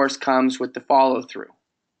problem, of course, comes with the follow-through.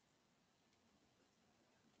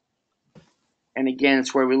 And again,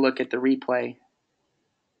 it's where we look at the replay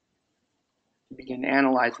to begin to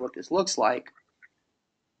analyze what this looks like.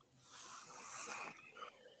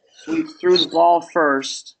 Sweeps through the ball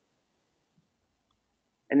first,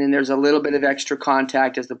 and then there's a little bit of extra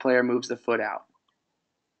contact as the player moves the foot out.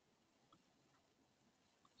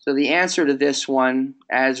 So the answer to this one,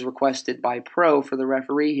 as requested by Pro for the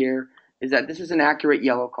referee here, is that this is an accurate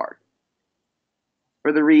yellow card.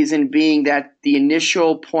 for the reason being that the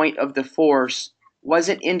initial point of the force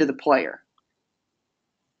wasn't into the player.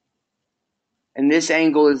 And this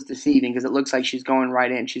angle is deceiving because it looks like she's going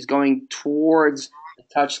right in. She's going towards the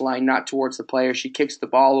touch line, not towards the player. She kicks the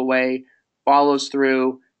ball away, follows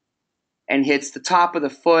through, and hits the top of the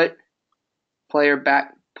foot. Player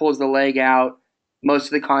back pulls the leg out. Most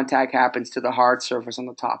of the contact happens to the hard surface on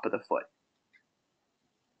the top of the foot.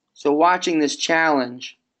 So watching this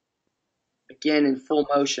challenge, again in full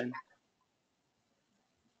motion,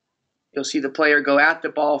 you'll see the player go at the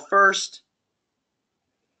ball first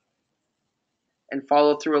and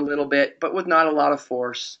follow through a little bit, but with not a lot of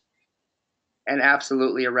force, and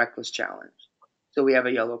absolutely a reckless challenge. So we have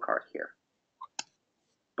a yellow card here.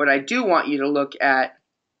 But I do want you to look at,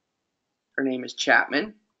 her name is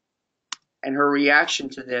Chapman, and her reaction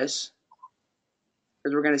to this,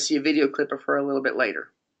 because we're going to see a video clip of her a little bit later.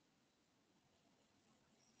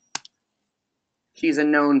 She's a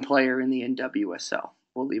known player in the NWSL.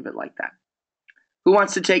 We'll leave it like that. Who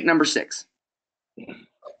wants to take number 6?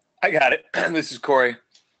 I got it. This is Corey.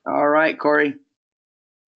 All right, Corey.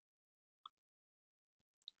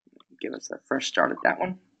 Give us a fresh start at that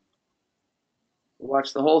one. We'll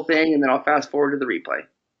watch the whole thing, and then I'll fast forward to the replay.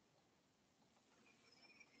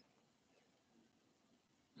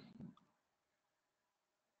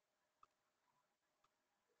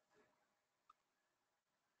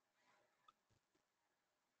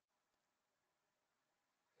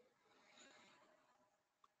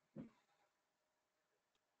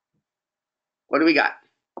 What do we got?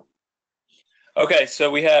 Okay, so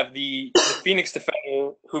we have the Phoenix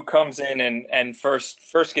defender who comes in and first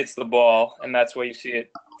gets the ball, and that's why you see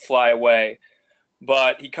it fly away.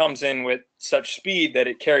 But he comes in with such speed that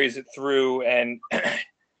it carries it through, and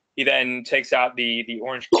he then takes out the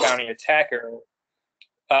Orange County attacker.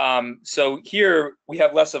 So here we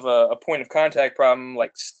have less of a point of contact problem,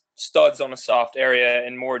 like studs on a soft area,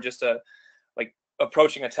 and more just a like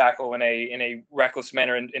approaching a tackle in a reckless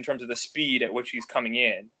manner in terms of the speed at which he's coming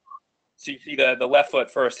in. So you see the left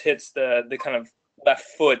foot first hits the kind of left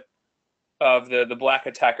foot of the black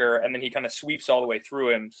attacker, and then he kind of sweeps all the way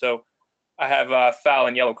through him. So I have foul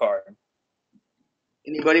and yellow card.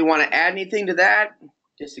 Anybody want to add anything to that?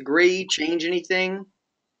 Disagree? Change anything?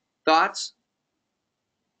 Thoughts?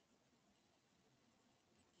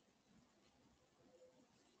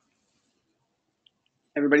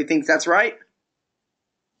 Everybody thinks that's right?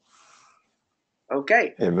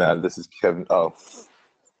 Okay. Hey, Matt, this is Kevin. Oh,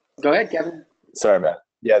 Go ahead, Kevin. sorry, Matt.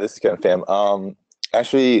 Yeah, this is Kevin Pham.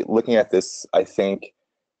 Actually, looking at this, I think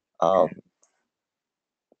the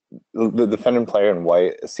defending player in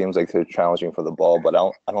white, it seems like they're challenging for the ball, but I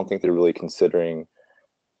don't think they're really considering.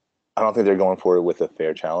 I don't think they're going for it with a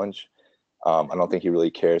fair challenge. I don't think he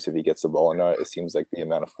really cares if he gets the ball or not. It seems like the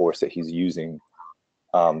amount of force that he's using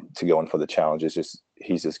to go in for the challenge is just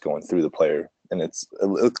he's just going through the player, and it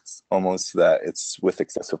looks almost that it's with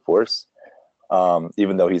excessive force.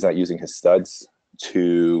 Even though he's not using his studs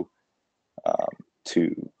to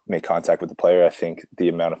make contact with the player, I think the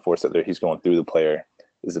amount of force that he's going through the player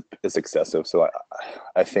is excessive. So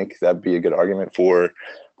I think that'd be a good argument for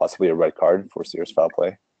possibly a red card for serious foul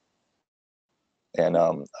play. And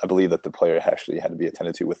I believe that the player actually had to be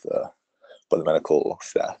attended to by the medical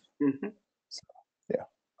staff. Mm-hmm. So, yeah.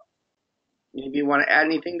 Maybe you want to add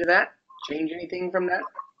anything to that? Change anything from that?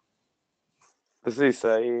 This is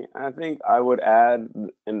Isai. I think I would add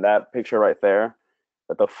in that picture right there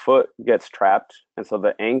that the foot gets trapped, and so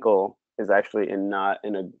the ankle is actually not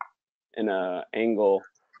in a angle.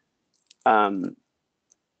 And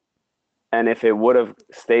if it would have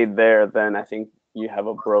stayed there, then I think you have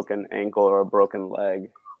a broken ankle or a broken leg.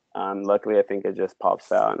 Luckily, I think it just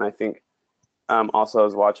pops out, and I think also I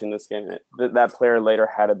was watching this game. That player later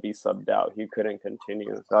had to be subbed out. He couldn't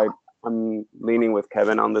continue. So I'm leaning with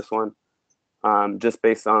Kevin on this one. Just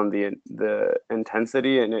based on the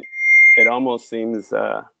intensity, and it almost seems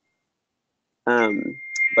like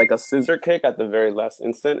a scissor kick at the very last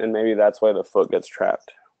instant, and maybe that's why the foot gets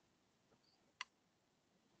trapped.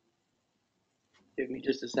 Give me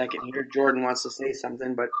just a second here. Jordan wants to say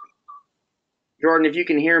something, but Jordan, if you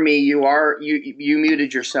can hear me, you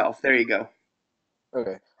muted yourself. There you go.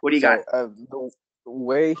 Okay. What do you got? The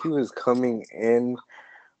way he was coming in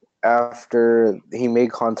after he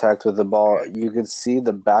made contact with the ball, you could see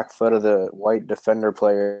the back foot of the white defender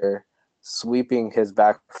player sweeping his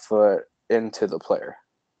back foot into the player.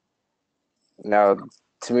 Now,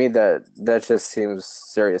 to me, that just seems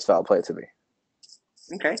serious foul play to me.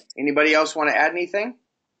 Okay. Anybody else want to add anything?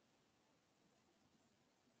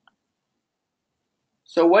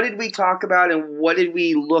 So what did we talk about and what did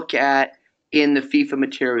we look at in the FIFA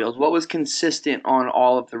materials? What was consistent on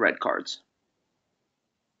all of the red cards?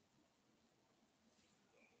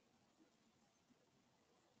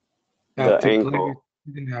 That The the player ankle.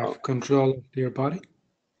 didn't have control of their body.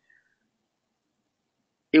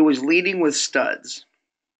 It was leading with studs.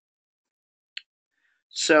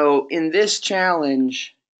 So in this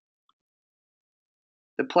challenge,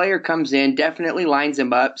 the player comes in, definitely lines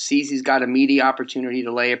him up, sees he's got a meaty opportunity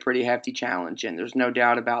to lay a pretty hefty challenge in. There's no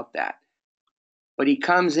doubt about that. But he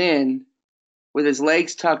comes in with his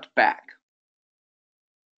legs tucked back,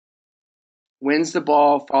 wins the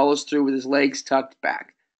ball, follows through with his legs tucked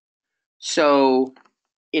back. So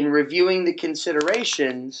in reviewing the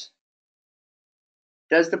considerations,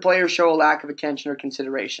 does the player show a lack of attention or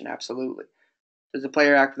consideration? Absolutely. Does the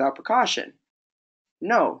player act without precaution?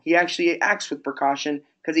 No, he actually acts with precaution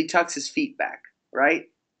because he tucks his feet back, right?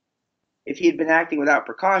 If he had been acting without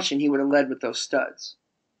precaution, he would have led with those studs.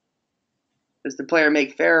 Does the player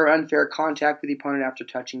make fair or unfair contact with the opponent after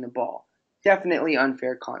touching the ball? Definitely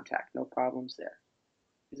unfair contact, no problems there.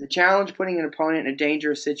 Is the challenge putting an opponent in a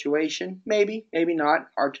dangerous situation? Maybe, maybe not,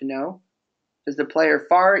 hard to know. Does the player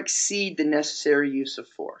far exceed the necessary use of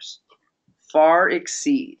force? Far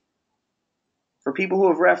exceed. For people who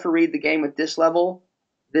have refereed the game at this level,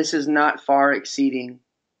 this is not far exceeding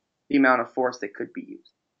the amount of force that could be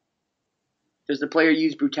used. Does the player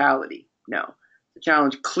use brutality? No. The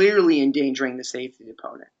challenge clearly endangering the safety of the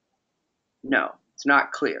opponent? No, it's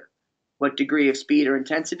not clear. What degree of speed or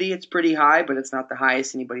intensity? It's pretty high, but it's not the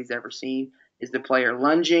highest anybody's ever seen. Is the player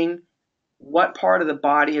lunging? What part of the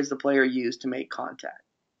body has the player used to make contact?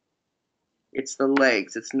 It's the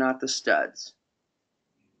legs, it's not the studs.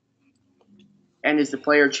 And is the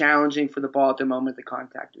player challenging for the ball at the moment the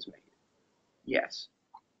contact is made? Yes.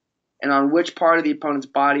 And on which part of the opponent's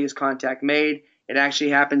body is contact made? It actually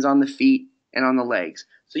happens on the feet and on the legs.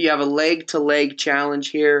 So you have a leg-to-leg challenge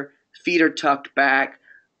here. Feet are tucked back.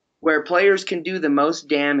 Where players can do the most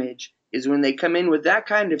damage is when they come in with that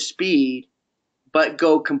kind of speed, but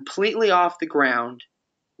go completely off the ground,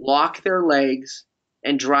 lock their legs,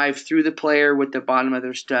 and drive through the player with the bottom of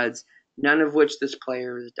their studs, none of which this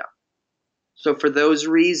player has done. So for those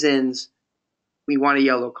reasons, we want a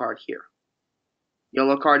yellow card here.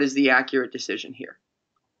 Yellow card is the accurate decision here.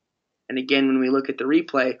 And again, when we look at the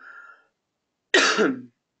replay,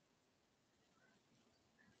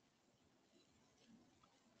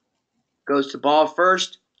 goes to ball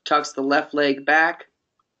first, tucks the left leg back.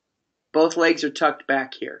 Both legs are tucked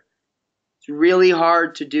back here. It's really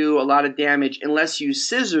hard to do a lot of damage unless you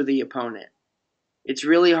scissor the opponent. It's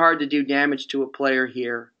really hard to do damage to a player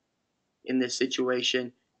here in this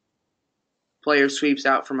situation. Player sweeps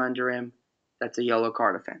out from under him. That's a yellow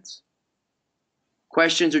card offense.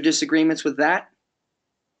 Questions or disagreements with that?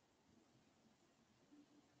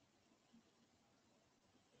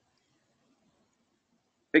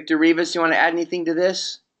 Victor Rivas, you want to add anything to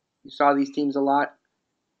this? You saw these teams a lot.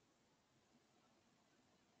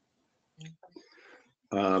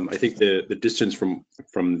 I think the distance from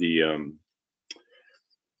the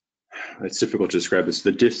it's difficult to describe this.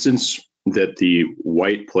 The distance that the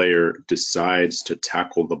white player decides to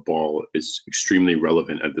tackle the ball is extremely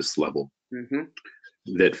relevant at this level. Mm-hmm.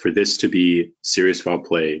 That for this to be serious foul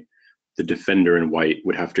play, the defender in white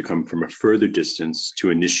would have to come from a further distance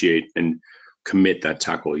to initiate and commit that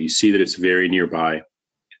tackle. You see that it's very nearby.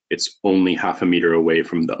 It's only half a meter away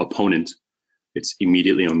from the opponent. It's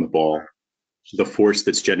immediately on the ball. The force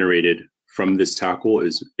that's generated from this tackle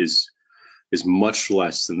is much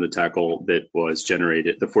less than the tackle that was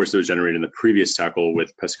generated, the force that was generated in the previous tackle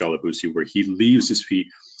with Pascal Abusi, where he leaves his feet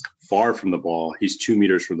far from the ball. He's 2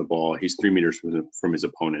 meters from the ball. He's 3 meters from his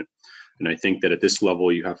opponent. And I think that at this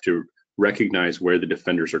level, you have to recognize where the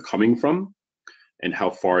defenders are coming from and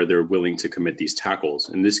how far they're willing to commit these tackles.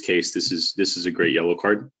 In this case, this is a great yellow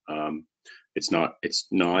card. It's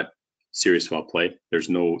not serious foul play. There's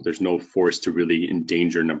no force to really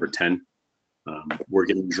endanger number 10. We're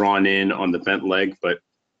getting drawn in on the bent leg, but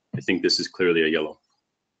I think this is clearly a yellow.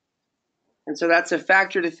 And so that's a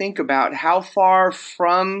factor to think about. How far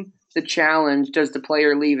from the challenge does the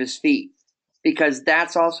player leave his feet? Because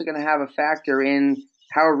that's also going to have a factor in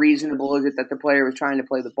how reasonable is it that the player was trying to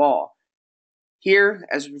play the ball. Here,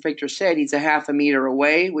 as Victor said, he's a half a meter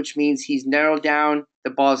away, which means he's narrowed down, the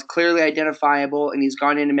ball is clearly identifiable, and he's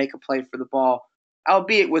gone in to make a play for the ball,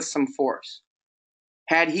 albeit with some force.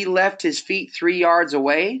 Had he left his feet 3 yards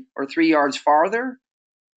away or 3 yards farther,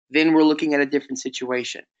 then we're looking at a different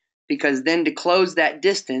situation. Because then to close that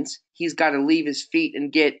distance, he's got to leave his feet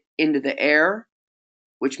and get into the air,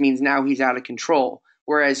 which means now he's out of control.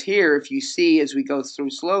 Whereas here, if you see as we go through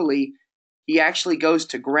slowly, he actually goes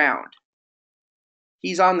to ground.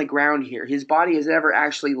 he's on the ground here. His body has never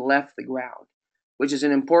actually left the ground, which is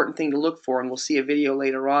an important thing to look for, and we'll see a video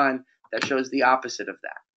later on that shows the opposite of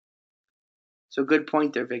that. So good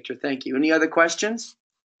point there, Victor. Thank you. Any other questions?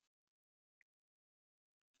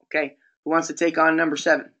 Okay. Who wants to take on number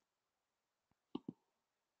 7?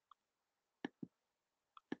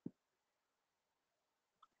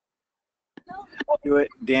 I'll do it.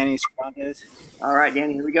 Danny Cervantes. All right,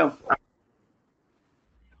 Danny, here we go.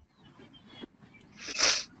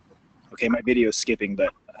 Okay, my video's skipping,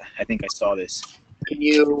 but I think I saw this. Can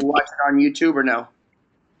you watch it on YouTube or no?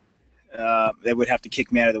 They would have to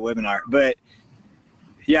kick me out of the webinar. But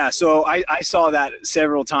yeah, so I saw that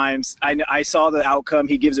several times. I saw the outcome.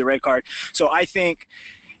 He gives a red card. So I think,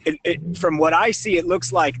 from what I see, it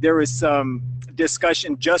looks like there was some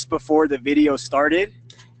discussion just before the video started.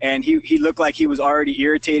 And he looked like he was already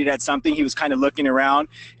irritated at something. He was kind of looking around,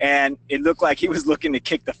 and it looked like he was looking to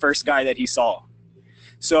kick the first guy that he saw.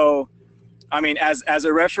 So, I mean, as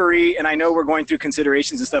a referee, and I know we're going through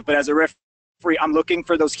considerations and stuff, but as a referee, I'm looking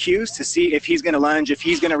for those cues to see if he's going to lunge, if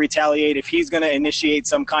he's going to retaliate, if he's going to initiate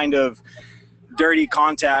some kind of dirty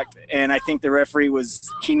contact. And I think the referee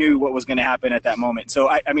he knew what was going to happen at that moment. So,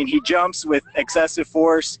 I mean, he jumps with excessive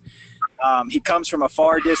force. He comes from a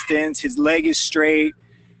far distance. His leg is straight.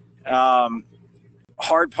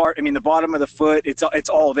 Hard part, I mean, the bottom of the foot, it's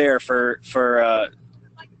all there for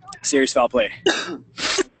serious foul play.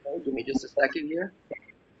 Okay, give me just a second here.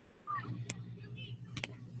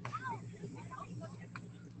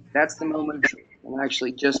 That's the moment, and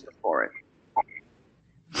actually just before it.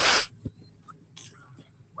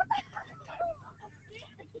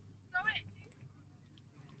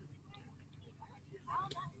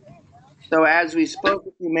 So as we spoke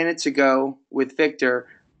a few minutes ago with Victor,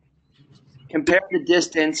 compare the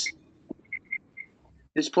distance.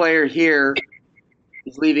 This player here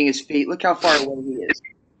is leaving his feet. Look how far away he is.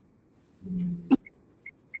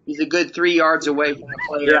 He's a good 3 yards away from the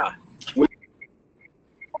player. Yeah.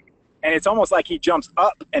 And it's almost like he jumps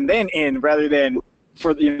up and then in rather than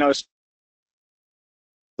for the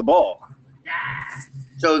ball.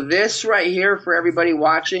 So this right here for everybody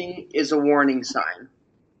watching is a warning sign.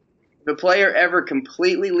 If a player ever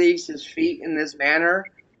completely leaves his feet in this manner,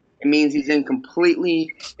 it means he's completely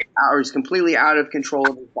out of control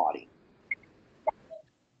of his body.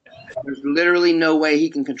 There's literally no way he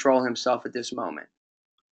can control himself at this moment.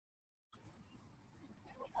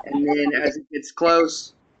 And then as it gets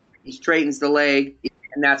close, he straightens the leg,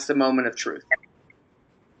 and that's the moment of truth.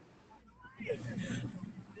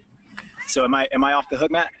 So am I off the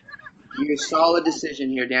hook, Matt? You're a solid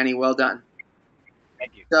decision here, Danny. Well done.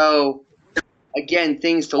 Thank you. So, again,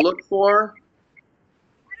 things to look for.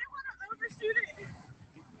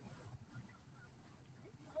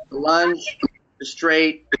 The lunge, the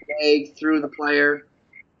straight leg through the player,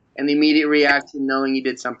 and the immediate reaction knowing he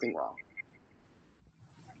did something wrong.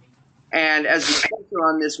 And as the sponsor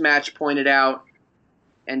on this match pointed out,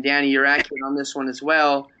 and Danny, you're accurate on this one as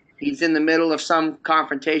well, he's in the middle of some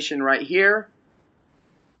confrontation right here.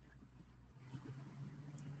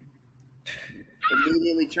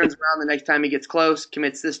 Immediately turns around the next time he gets close,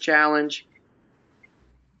 commits this challenge.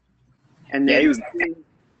 And then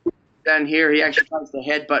down here, he actually tries to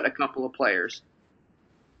headbutt a couple of players.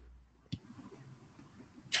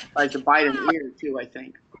 Tries to bite an ear, too, I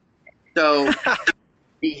think. So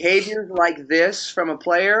behaviors like this from a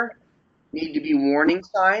player need to be warning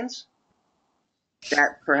signs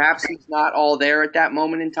that perhaps he's not all there at that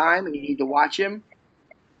moment in time, and you need to watch him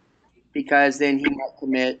because then he might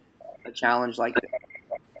commit a challenge like this.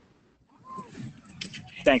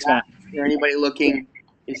 Thanks, Matt. Is there anybody looking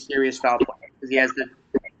is serious foul play because he has the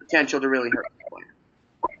potential to really hurt the player.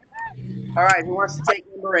 All right, who wants to take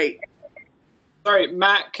number 8? Sorry,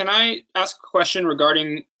 Matt, can I ask a question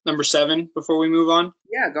regarding number 7 before we move on?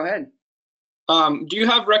 Yeah, go ahead. Do you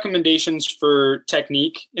have recommendations for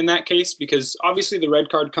technique in that case? Because obviously the red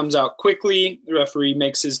card comes out quickly, the referee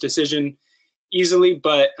makes his decision easily,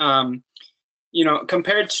 but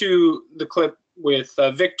compared to the clip with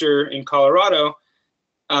Victor in Colorado,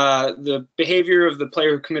 the behavior of the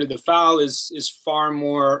player who committed the foul is far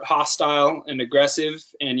more hostile and aggressive,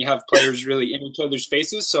 and you have players really in each other's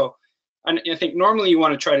faces. So I think normally you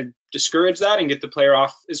want to try to discourage that and get the player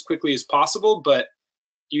off as quickly as possible, but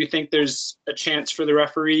do you think there's a chance for the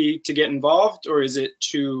referee to get involved, or is it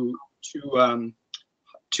too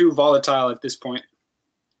volatile at this point?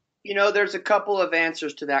 There's a couple of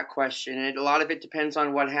answers to that question, and a lot of it depends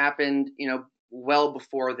on what happened, well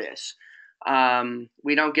before this.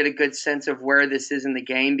 We don't get a good sense of where this is in the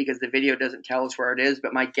game because the video doesn't tell us where it is,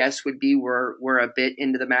 but my guess would be we're a bit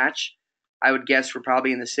into the match. I would guess we're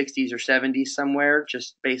probably in the 60s or 70s somewhere,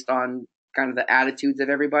 just based on kind of the attitudes of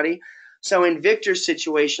everybody. So in Victor's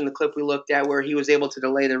situation, the clip we looked at where he was able to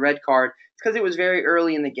delay the red card, it's because it was very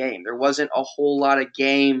early in the game. There wasn't a whole lot of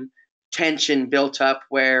game tension built up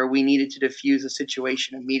where we needed to diffuse a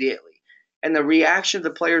situation immediately. And the reaction of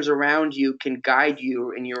the players around you can guide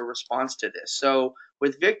you in your response to this. So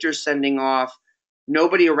with Victor sending off,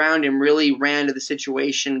 nobody around him really ran to the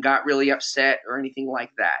situation, got really upset or anything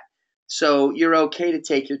like that. So you're okay to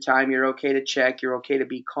take your time. You're okay to check. You're okay to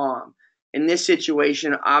be calm. In this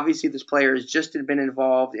situation, obviously this player has just been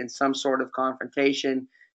involved in some sort of confrontation,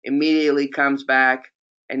 immediately comes back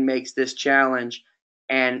and makes this challenge.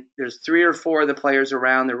 And there's 3 or 4 of the players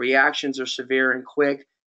around. The reactions are severe and quick.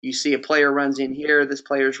 You see a player runs in here, this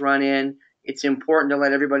player's run in. It's important to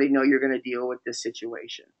let everybody know you're going to deal with this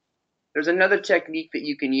situation. There's another technique that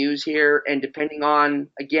you can use here, and depending on,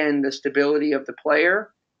 again, the stability of the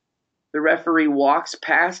player, the referee walks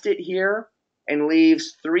past it here and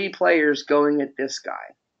leaves 3 players going at this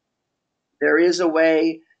guy. There is a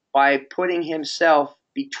way by putting himself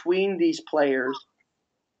between these players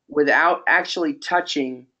without actually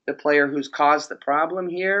touching the player who's caused the problem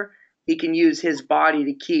here. He can use his body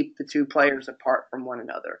to keep the 2 players apart from one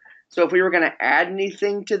another. So if we were going to add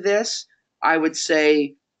anything to this, I would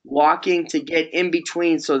say walking to get in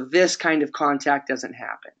between so this kind of contact doesn't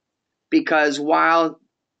happen. Because while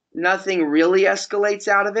nothing really escalates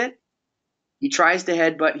out of it, he tries to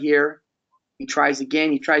headbutt here. He tries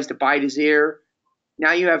again. He tries to bite his ear.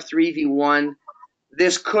 Now you have 3v1.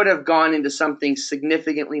 This could have gone into something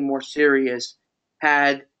significantly more serious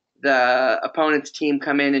had the opponent's team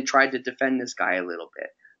come in and tried to defend this guy a little bit.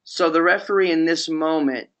 So the referee in this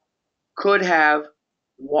moment could have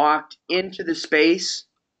walked into the space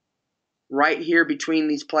right here between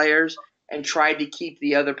these players and tried to keep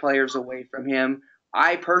the other players away from him.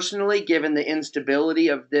 I personally, given the instability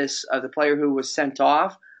of the player who was sent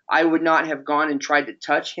off, I would not have gone and tried to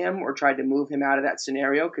touch him or tried to move him out of that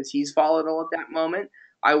scenario because he's volatile at that moment.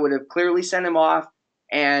 I would have clearly sent him off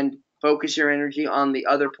and focus your energy on the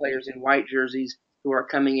other players in white jerseys who are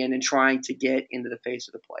coming in and trying to get into the face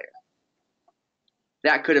of the player.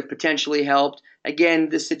 That could have potentially helped. Again,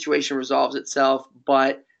 this situation resolves itself,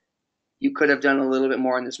 but you could have done a little bit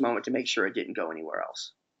more in this moment to make sure it didn't go anywhere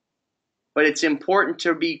else. But it's important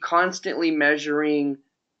to be constantly measuring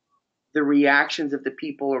the reactions of the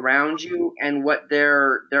people around you and what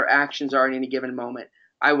their actions are in any given moment.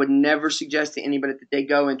 I would never suggest to anybody that they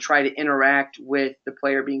go and try to interact with the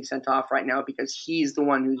player being sent off right now because he's the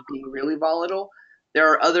one who's being really volatile.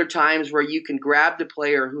 There are other times where you can grab the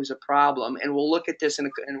player who's a problem, and we'll look at this, and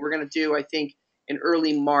we're going to do, I think, in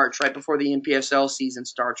early March, right before the NPSL season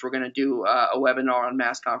starts, we're going to do a webinar on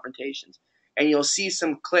mass confrontations. And you'll see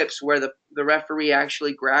some clips where the referee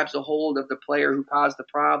actually grabs a hold of the player who caused the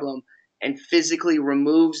problem and physically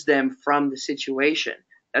removes them from the situation.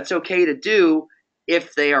 That's okay to do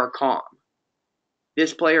if they are calm.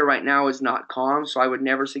 This player right now is not calm, so I would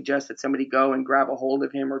never suggest that somebody go and grab a hold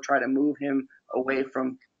of him or try to move him away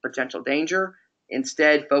from potential danger.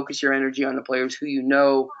 Instead, focus your energy on the players who you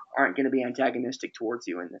know aren't going to be antagonistic towards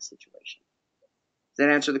you in this situation. Does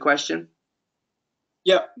that answer the question?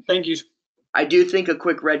 Yeah, thank you. I do think a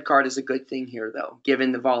quick red card is a good thing here, though,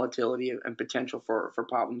 given the volatility and potential for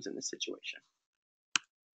problems in this situation.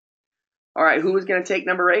 All right, who is going to take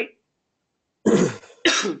number 8?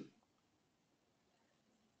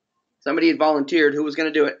 Somebody had volunteered. Who was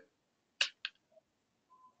going to do it?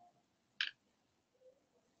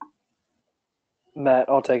 Matt,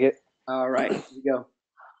 I'll take it. All right, here we go.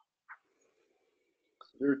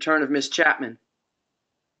 The return of Miss Chapman.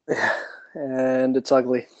 And it's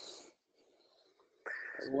ugly.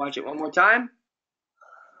 We'll watch it one more time.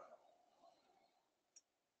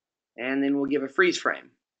 And then we'll give a freeze frame.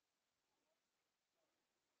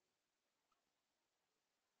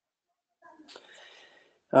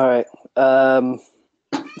 All right.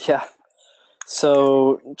 Yeah.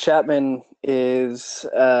 So Chapman is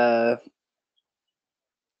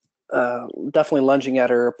definitely lunging at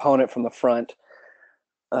her opponent from the front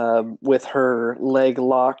with her leg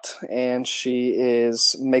locked, and she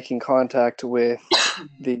is making contact with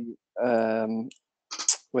the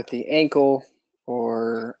ankle,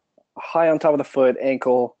 or high on top of the foot,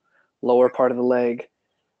 ankle, lower part of the leg,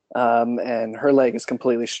 and her leg is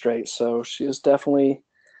completely straight. So she is definitely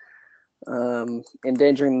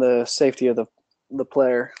endangering the safety of the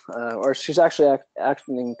player, or she's actually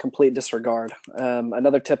acting in complete disregard.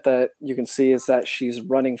 Another tip that you can see is that she's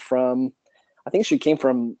running from, I think she came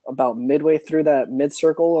from about midway through that mid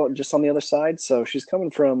circle, just on the other side. So she's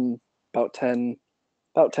coming from about 10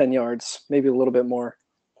 yards, maybe a little bit more.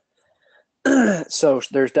 So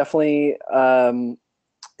there's definitely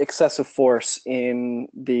excessive force in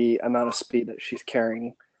the amount of speed that she's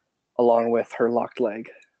carrying along with her locked leg.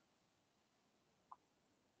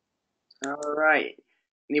 All right.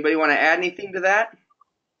 Anybody want to add anything to that?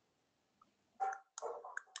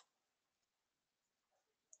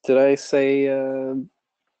 Did I say a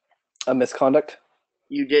misconduct?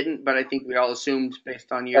 You didn't, but I think we all assumed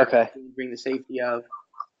based on your Okay. bring the safety of.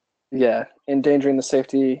 Yeah, endangering the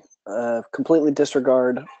safety, completely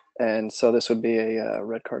disregard, and so this would be a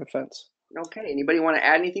red card offense. Okay. Anybody want to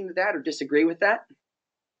add anything to that or disagree with that?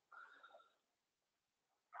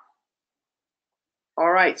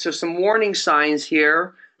 All right. So some warning signs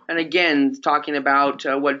here. And again, talking about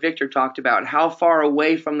what Victor talked about, how far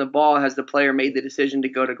away from the ball has the player made the decision to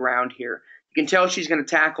go to ground here? You can tell she's going to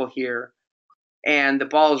tackle here, and the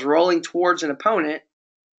ball is rolling towards an opponent,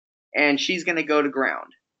 and she's going to go to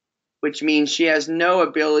ground, which means she has no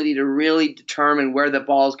ability to really determine where the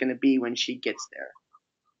ball is going to be when she gets there.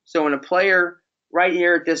 So when a player, right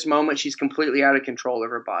here at this moment, she's completely out of control of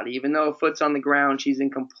her body. Even though a foot's on the ground, she's in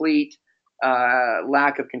complete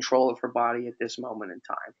lack of control of her body at this moment in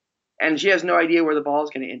time. And she has no idea where the ball is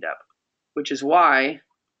going to end up, which is why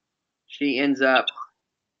she ends up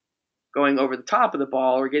going over the top of the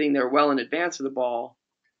ball or getting there well in advance of the ball.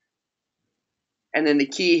 And then the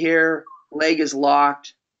key here, leg is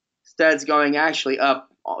locked, stud's going actually up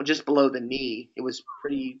just below the knee. It was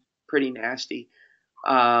pretty nasty.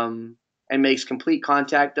 And makes complete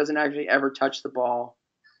contact, doesn't actually ever touch the ball.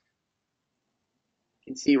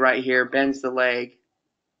 You can see right here, bends the leg.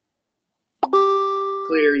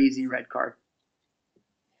 Clear, easy red card.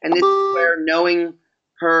 And this is where knowing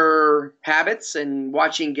her habits and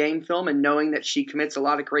watching game film and knowing that she commits a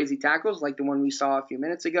lot of crazy tackles, like the one we saw a few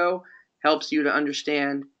minutes ago, helps you to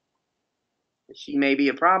understand that she may be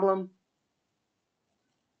a problem.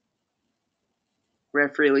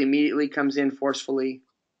 Referee immediately comes in forcefully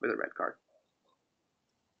with a red card.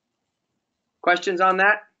 Questions on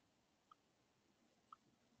that?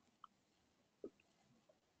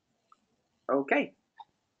 Okay.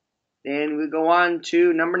 Then we go on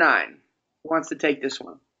to number 9. Who wants to take this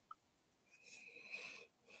one?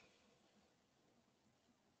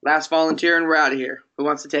 Last volunteer and we're out of here. Who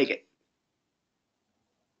wants to take it?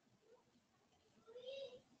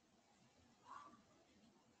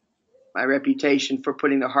 My reputation for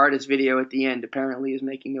putting the hardest video at the end apparently is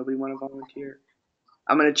making nobody want to volunteer.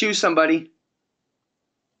 I'm going to choose somebody.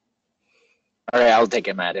 All right, I'll take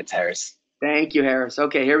it, Matt. It's Harris. Thank you, Harris.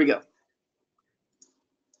 Okay, here we go.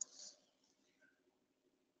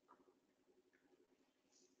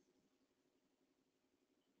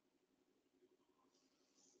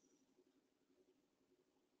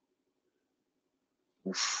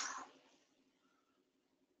 Oof.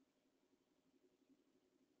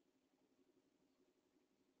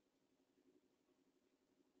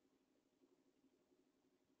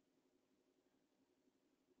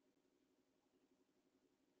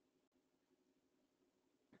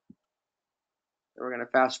 We're going to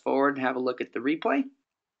fast forward and have a look at the replay.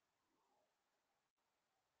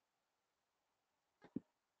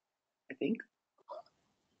 I think.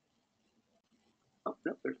 Oh,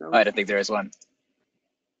 no, there's no. I don't think there is one.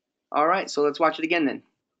 All right, so let's watch it again then.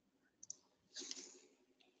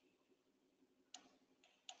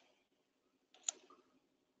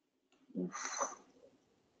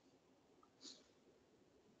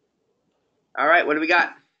 All right, what do we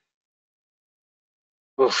got?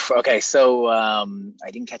 Oof. Okay, so I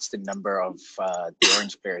didn't catch the number of the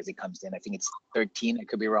orange player as he comes in. I think it's 13. I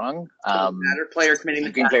could be wrong. Matter player committing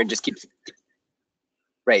the green player just keeps.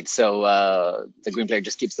 Right, so the green player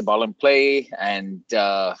just keeps the ball in play, and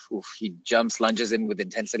he jumps, lunges in with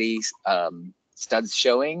intensity. Studs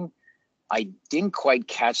showing. I didn't quite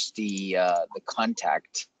catch the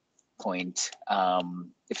contact point.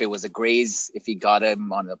 If it was a graze, if he got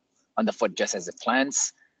him on the foot just as it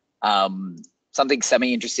plants. Something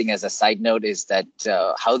semi-interesting as a side note is that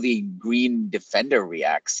how the green defender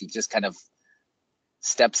reacts. He just kind of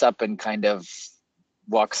steps up and kind of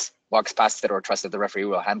walks past it or trusts that the referee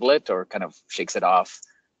will handle it or kind of shakes it off.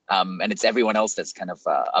 And it's everyone else that's kind of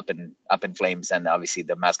up in flames, and obviously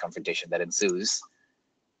the mass confrontation that ensues.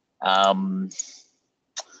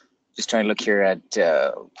 Just trying to look here at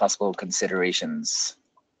possible considerations.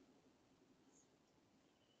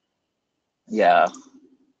 Yeah.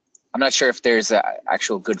 I'm not sure if there's an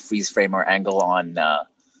actual good freeze frame or angle on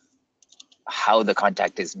how the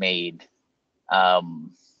contact is made,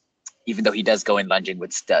 even though he does go in lunging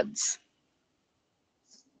with studs.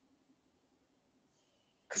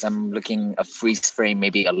 Because I'm looking a freeze frame,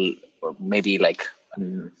 maybe like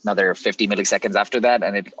another 50 milliseconds after that,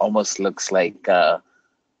 and it almost looks like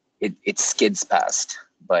it skids past.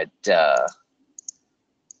 But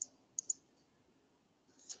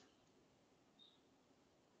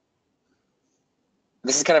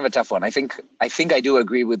this is kind of a tough one. I think I do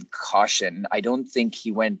agree with caution. I don't think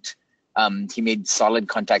he went. He made solid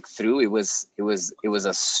contact through. It was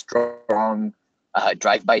a strong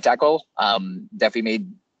drive-by tackle. Definitely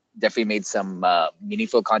made some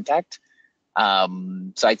meaningful contact.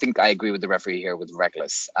 So I think I agree with the referee here with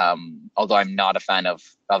reckless. Although I'm not a fan of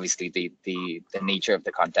obviously the nature of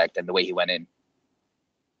the contact and the way he went in.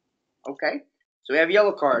 Okay. So we have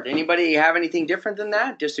yellow card. Anybody have anything different than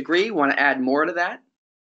that? Disagree? Want to add more to that?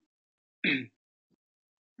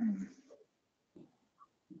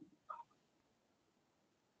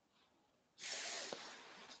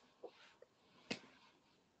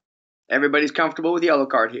 Everybody's comfortable with yellow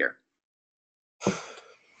card here,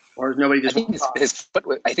 or is nobody just? I think his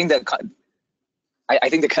foot. I think that. I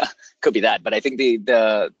think the could be that, but I think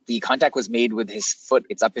the contact was made with his foot.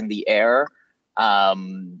 It's up in the air,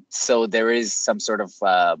 so there is some sort of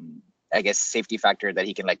I guess safety factor that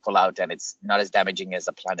he can like pull out, and it's not as damaging as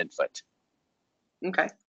a planted foot. Okay.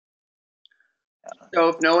 So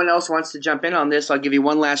if no one else wants to jump in on this, I'll give you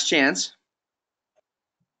one last chance.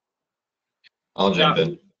 I'll jump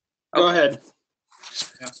in. Go ahead.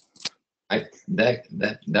 Yeah.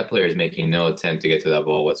 That player is making no attempt to get to that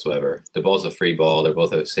ball whatsoever. The ball's a free ball. They're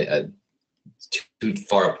both too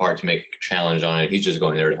far apart to make a challenge on it. He's just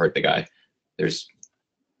going there to hurt the guy. It's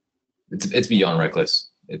beyond reckless.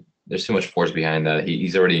 There's too much force behind that.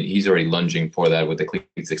 He's already lunging for that with the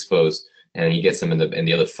cleats exposed, and he gets him in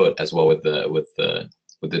the other foot as well with the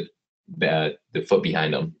foot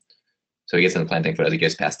behind him. So he gets in the planting foot as he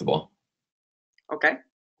gets past the ball. Okay.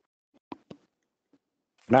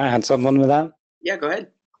 Can I add something to that? Yeah, go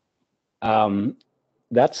ahead.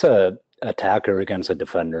 That's a attacker against a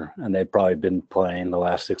defender, and they've probably been playing the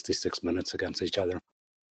last 66 minutes against each other.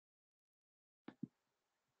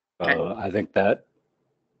 I think that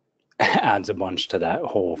adds a bunch to that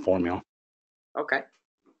whole formula. Okay.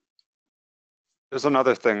 There's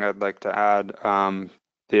another thing I'd like to add.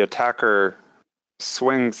 The attacker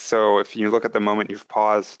swings, so if you look at the moment you've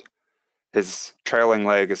paused, his trailing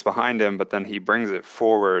leg is behind him, but then he brings it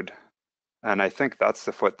forward. And I think that's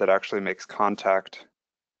the foot that actually makes contact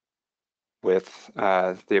with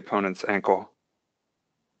the opponent's ankle.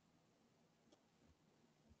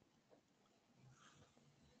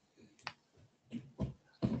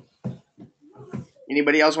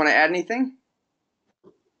 Anybody else want to add anything?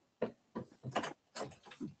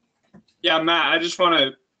 Yeah, Matt, I just want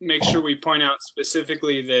to make sure we point out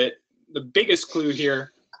specifically that the biggest clue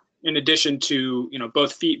here, in addition to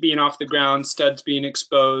both feet being off the ground, studs being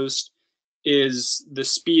exposed, is the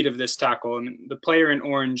speed of this tackle. And the player in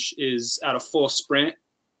orange is at a full sprint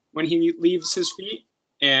when he leaves his feet,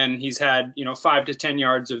 and he's had 5 to 10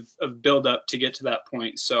 yards of build up to get to that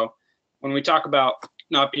point. So when we talk about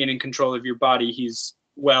not being in control of your body, he's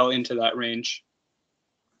well into that range.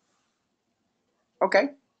 Okay.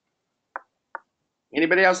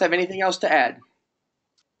 Anybody else have anything else to add?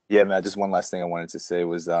 Yeah, Matt, just one last thing I wanted to say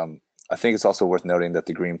was I think it's also worth noting that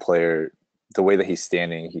the green player, the way that he's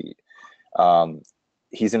standing,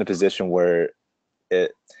 he's in a position where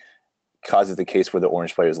it causes the case where the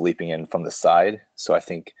orange player is leaping in from the side. So I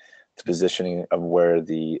think the positioning of where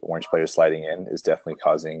the orange player is sliding in is definitely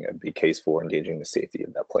causing a big case for engaging the safety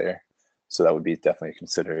of that player. So that would be definitely a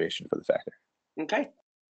consideration for the factor. Okay.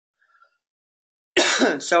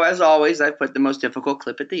 So as always, I put the most difficult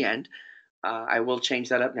clip at the end. I will change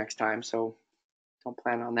that up next time, so don't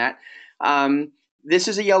plan on that. This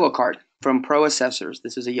is a yellow card from Pro Assessors.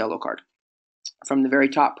 This is a yellow card from the very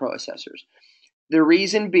top Pro Assessors. The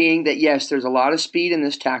reason being that, yes, there's a lot of speed in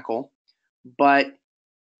this tackle, but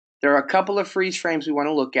there are a couple of freeze frames we want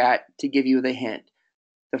to look at to give you the hint.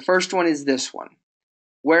 The first one is this one.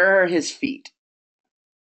 Where are his feet?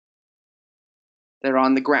 They're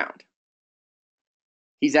on the ground.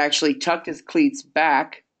 He's actually tucked his cleats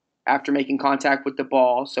back after making contact with the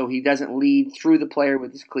ball, so he doesn't lead through the player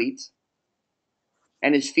with his cleats.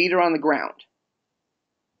 And his feet are on the ground.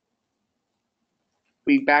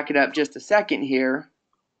 We back it up just a second here,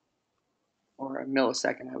 or a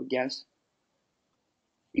millisecond, I would guess.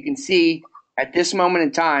 You can see at this moment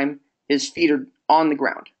in time, his feet are on the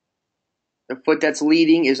ground. The foot that's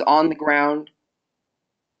leading is on the ground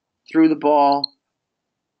through the ball.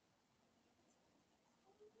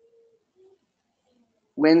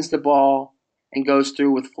 Wins the ball, and goes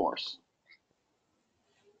through with force.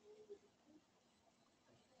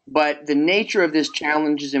 But the nature of this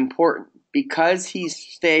challenge is important. Because he's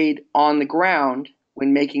stayed on the ground,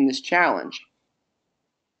 when making this challenge.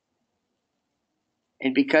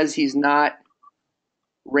 And because he's not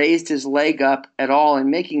raised his leg up at all in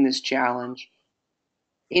making this challenge,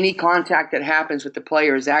 any contact that happens with the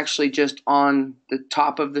player is actually just on the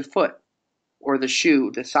top of the foot or the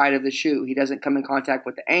shoe, the side of the shoe. He doesn't come in contact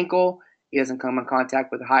with the ankle. He doesn't come in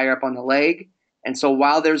contact with higher up on the leg. And so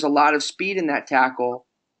while there's a lot of speed in that tackle,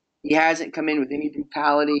 he hasn't come in with any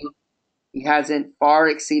brutality. He hasn't far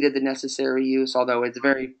exceeded the necessary use, although it's a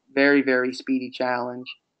very, very, very speedy challenge.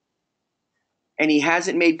 And he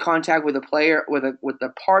hasn't made contact with a player, with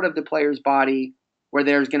the part of the player's body where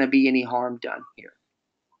there's going to be any harm done here.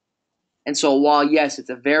 And so while, yes, it's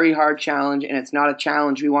a very hard challenge and it's not a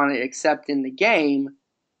challenge we want to accept in the game,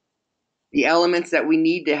 the elements that we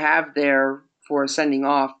need to have there for a sending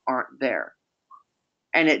off aren't there.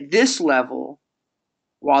 And at this level,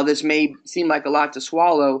 while this may seem like a lot to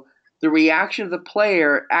swallow, the reaction of the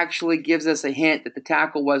player actually gives us a hint that the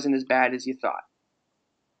tackle wasn't as bad as you thought.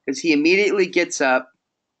 Because he immediately gets up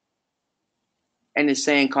and is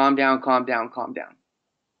saying, calm down, calm down, calm down.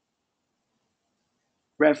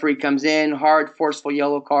 Referee comes in, hard, forceful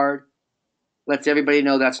yellow card, lets everybody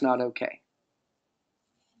know that's not okay.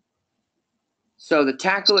 So the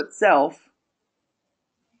tackle itself,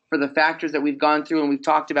 for the factors that we've gone through and we've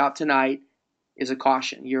talked about tonight, is a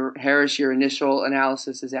caution. Harris, your initial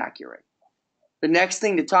analysis is accurate. The next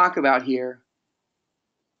thing to talk about here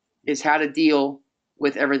is how to deal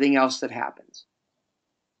with everything else that happens.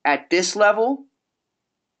 At this level,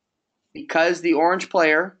 because the orange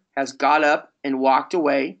player has got up and walked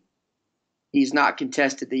away, he's not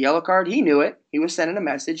contested the yellow card. He knew it. He was sending a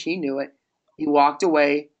message. He knew it. He walked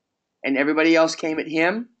away, and everybody else came at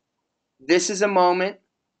him. This is a moment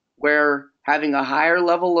where having a higher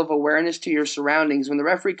level of awareness to your surroundings, when the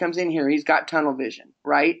referee comes in here, he's got tunnel vision,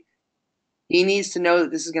 right? He needs to know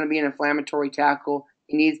that this is going to be an inflammatory tackle.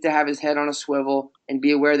 He needs to have his head on a swivel and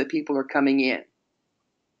be aware that people are coming in.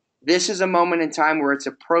 This is a moment in time where it's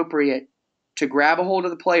appropriate to grab a hold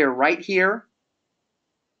of the player right here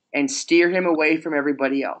and steer him away from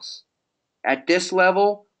everybody else. At this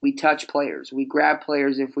level, we touch players. We grab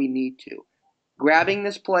players if we need to. Grabbing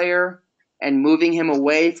this player and moving him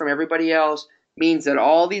away from everybody else means that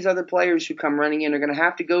all these other players who come running in are going to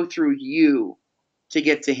have to go through you to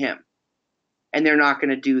get to him. And they're not going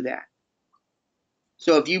to do that.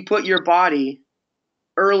 So if you put your body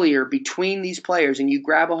earlier between these players and you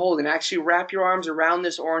grab a hold and actually wrap your arms around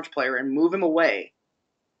this orange player and move him away,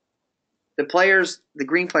 the players, the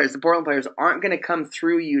green players, the Portland players aren't going to come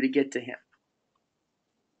through you to get to him.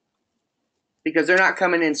 Because they're not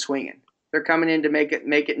coming in swinging. They're coming in to make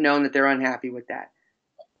it known that they're unhappy with that.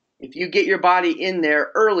 If you get your body in there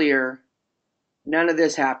earlier, none of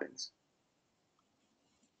this happens.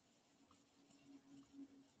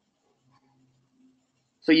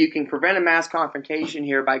 So you can prevent a mass confrontation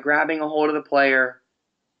here by grabbing a hold of the player,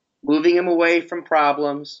 moving him away from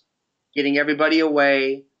problems, getting everybody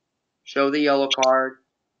away, show the yellow card,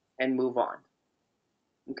 and move on.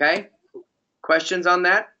 Okay? Questions on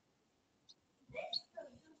that?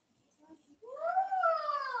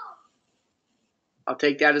 I'll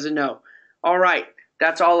take that as a no. All right.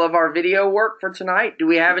 That's all of our video work for tonight. Do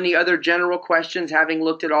we have any other general questions having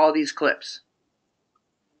looked at all these clips?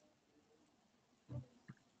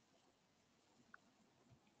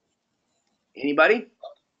 Anybody?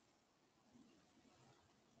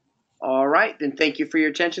 All right. Then thank you for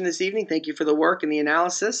your attention this evening. Thank you for the work and the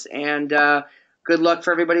analysis. And good luck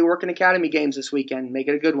for everybody working Academy games this weekend. Make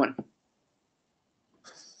it a good one.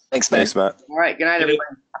 Thanks, Matt. Thanks, Matt. All right. Good night, everybody.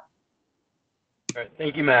 All right.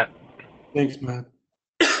 Thank you, Matt. Thanks, Matt.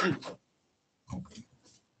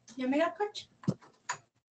 ¿Ya me la coach?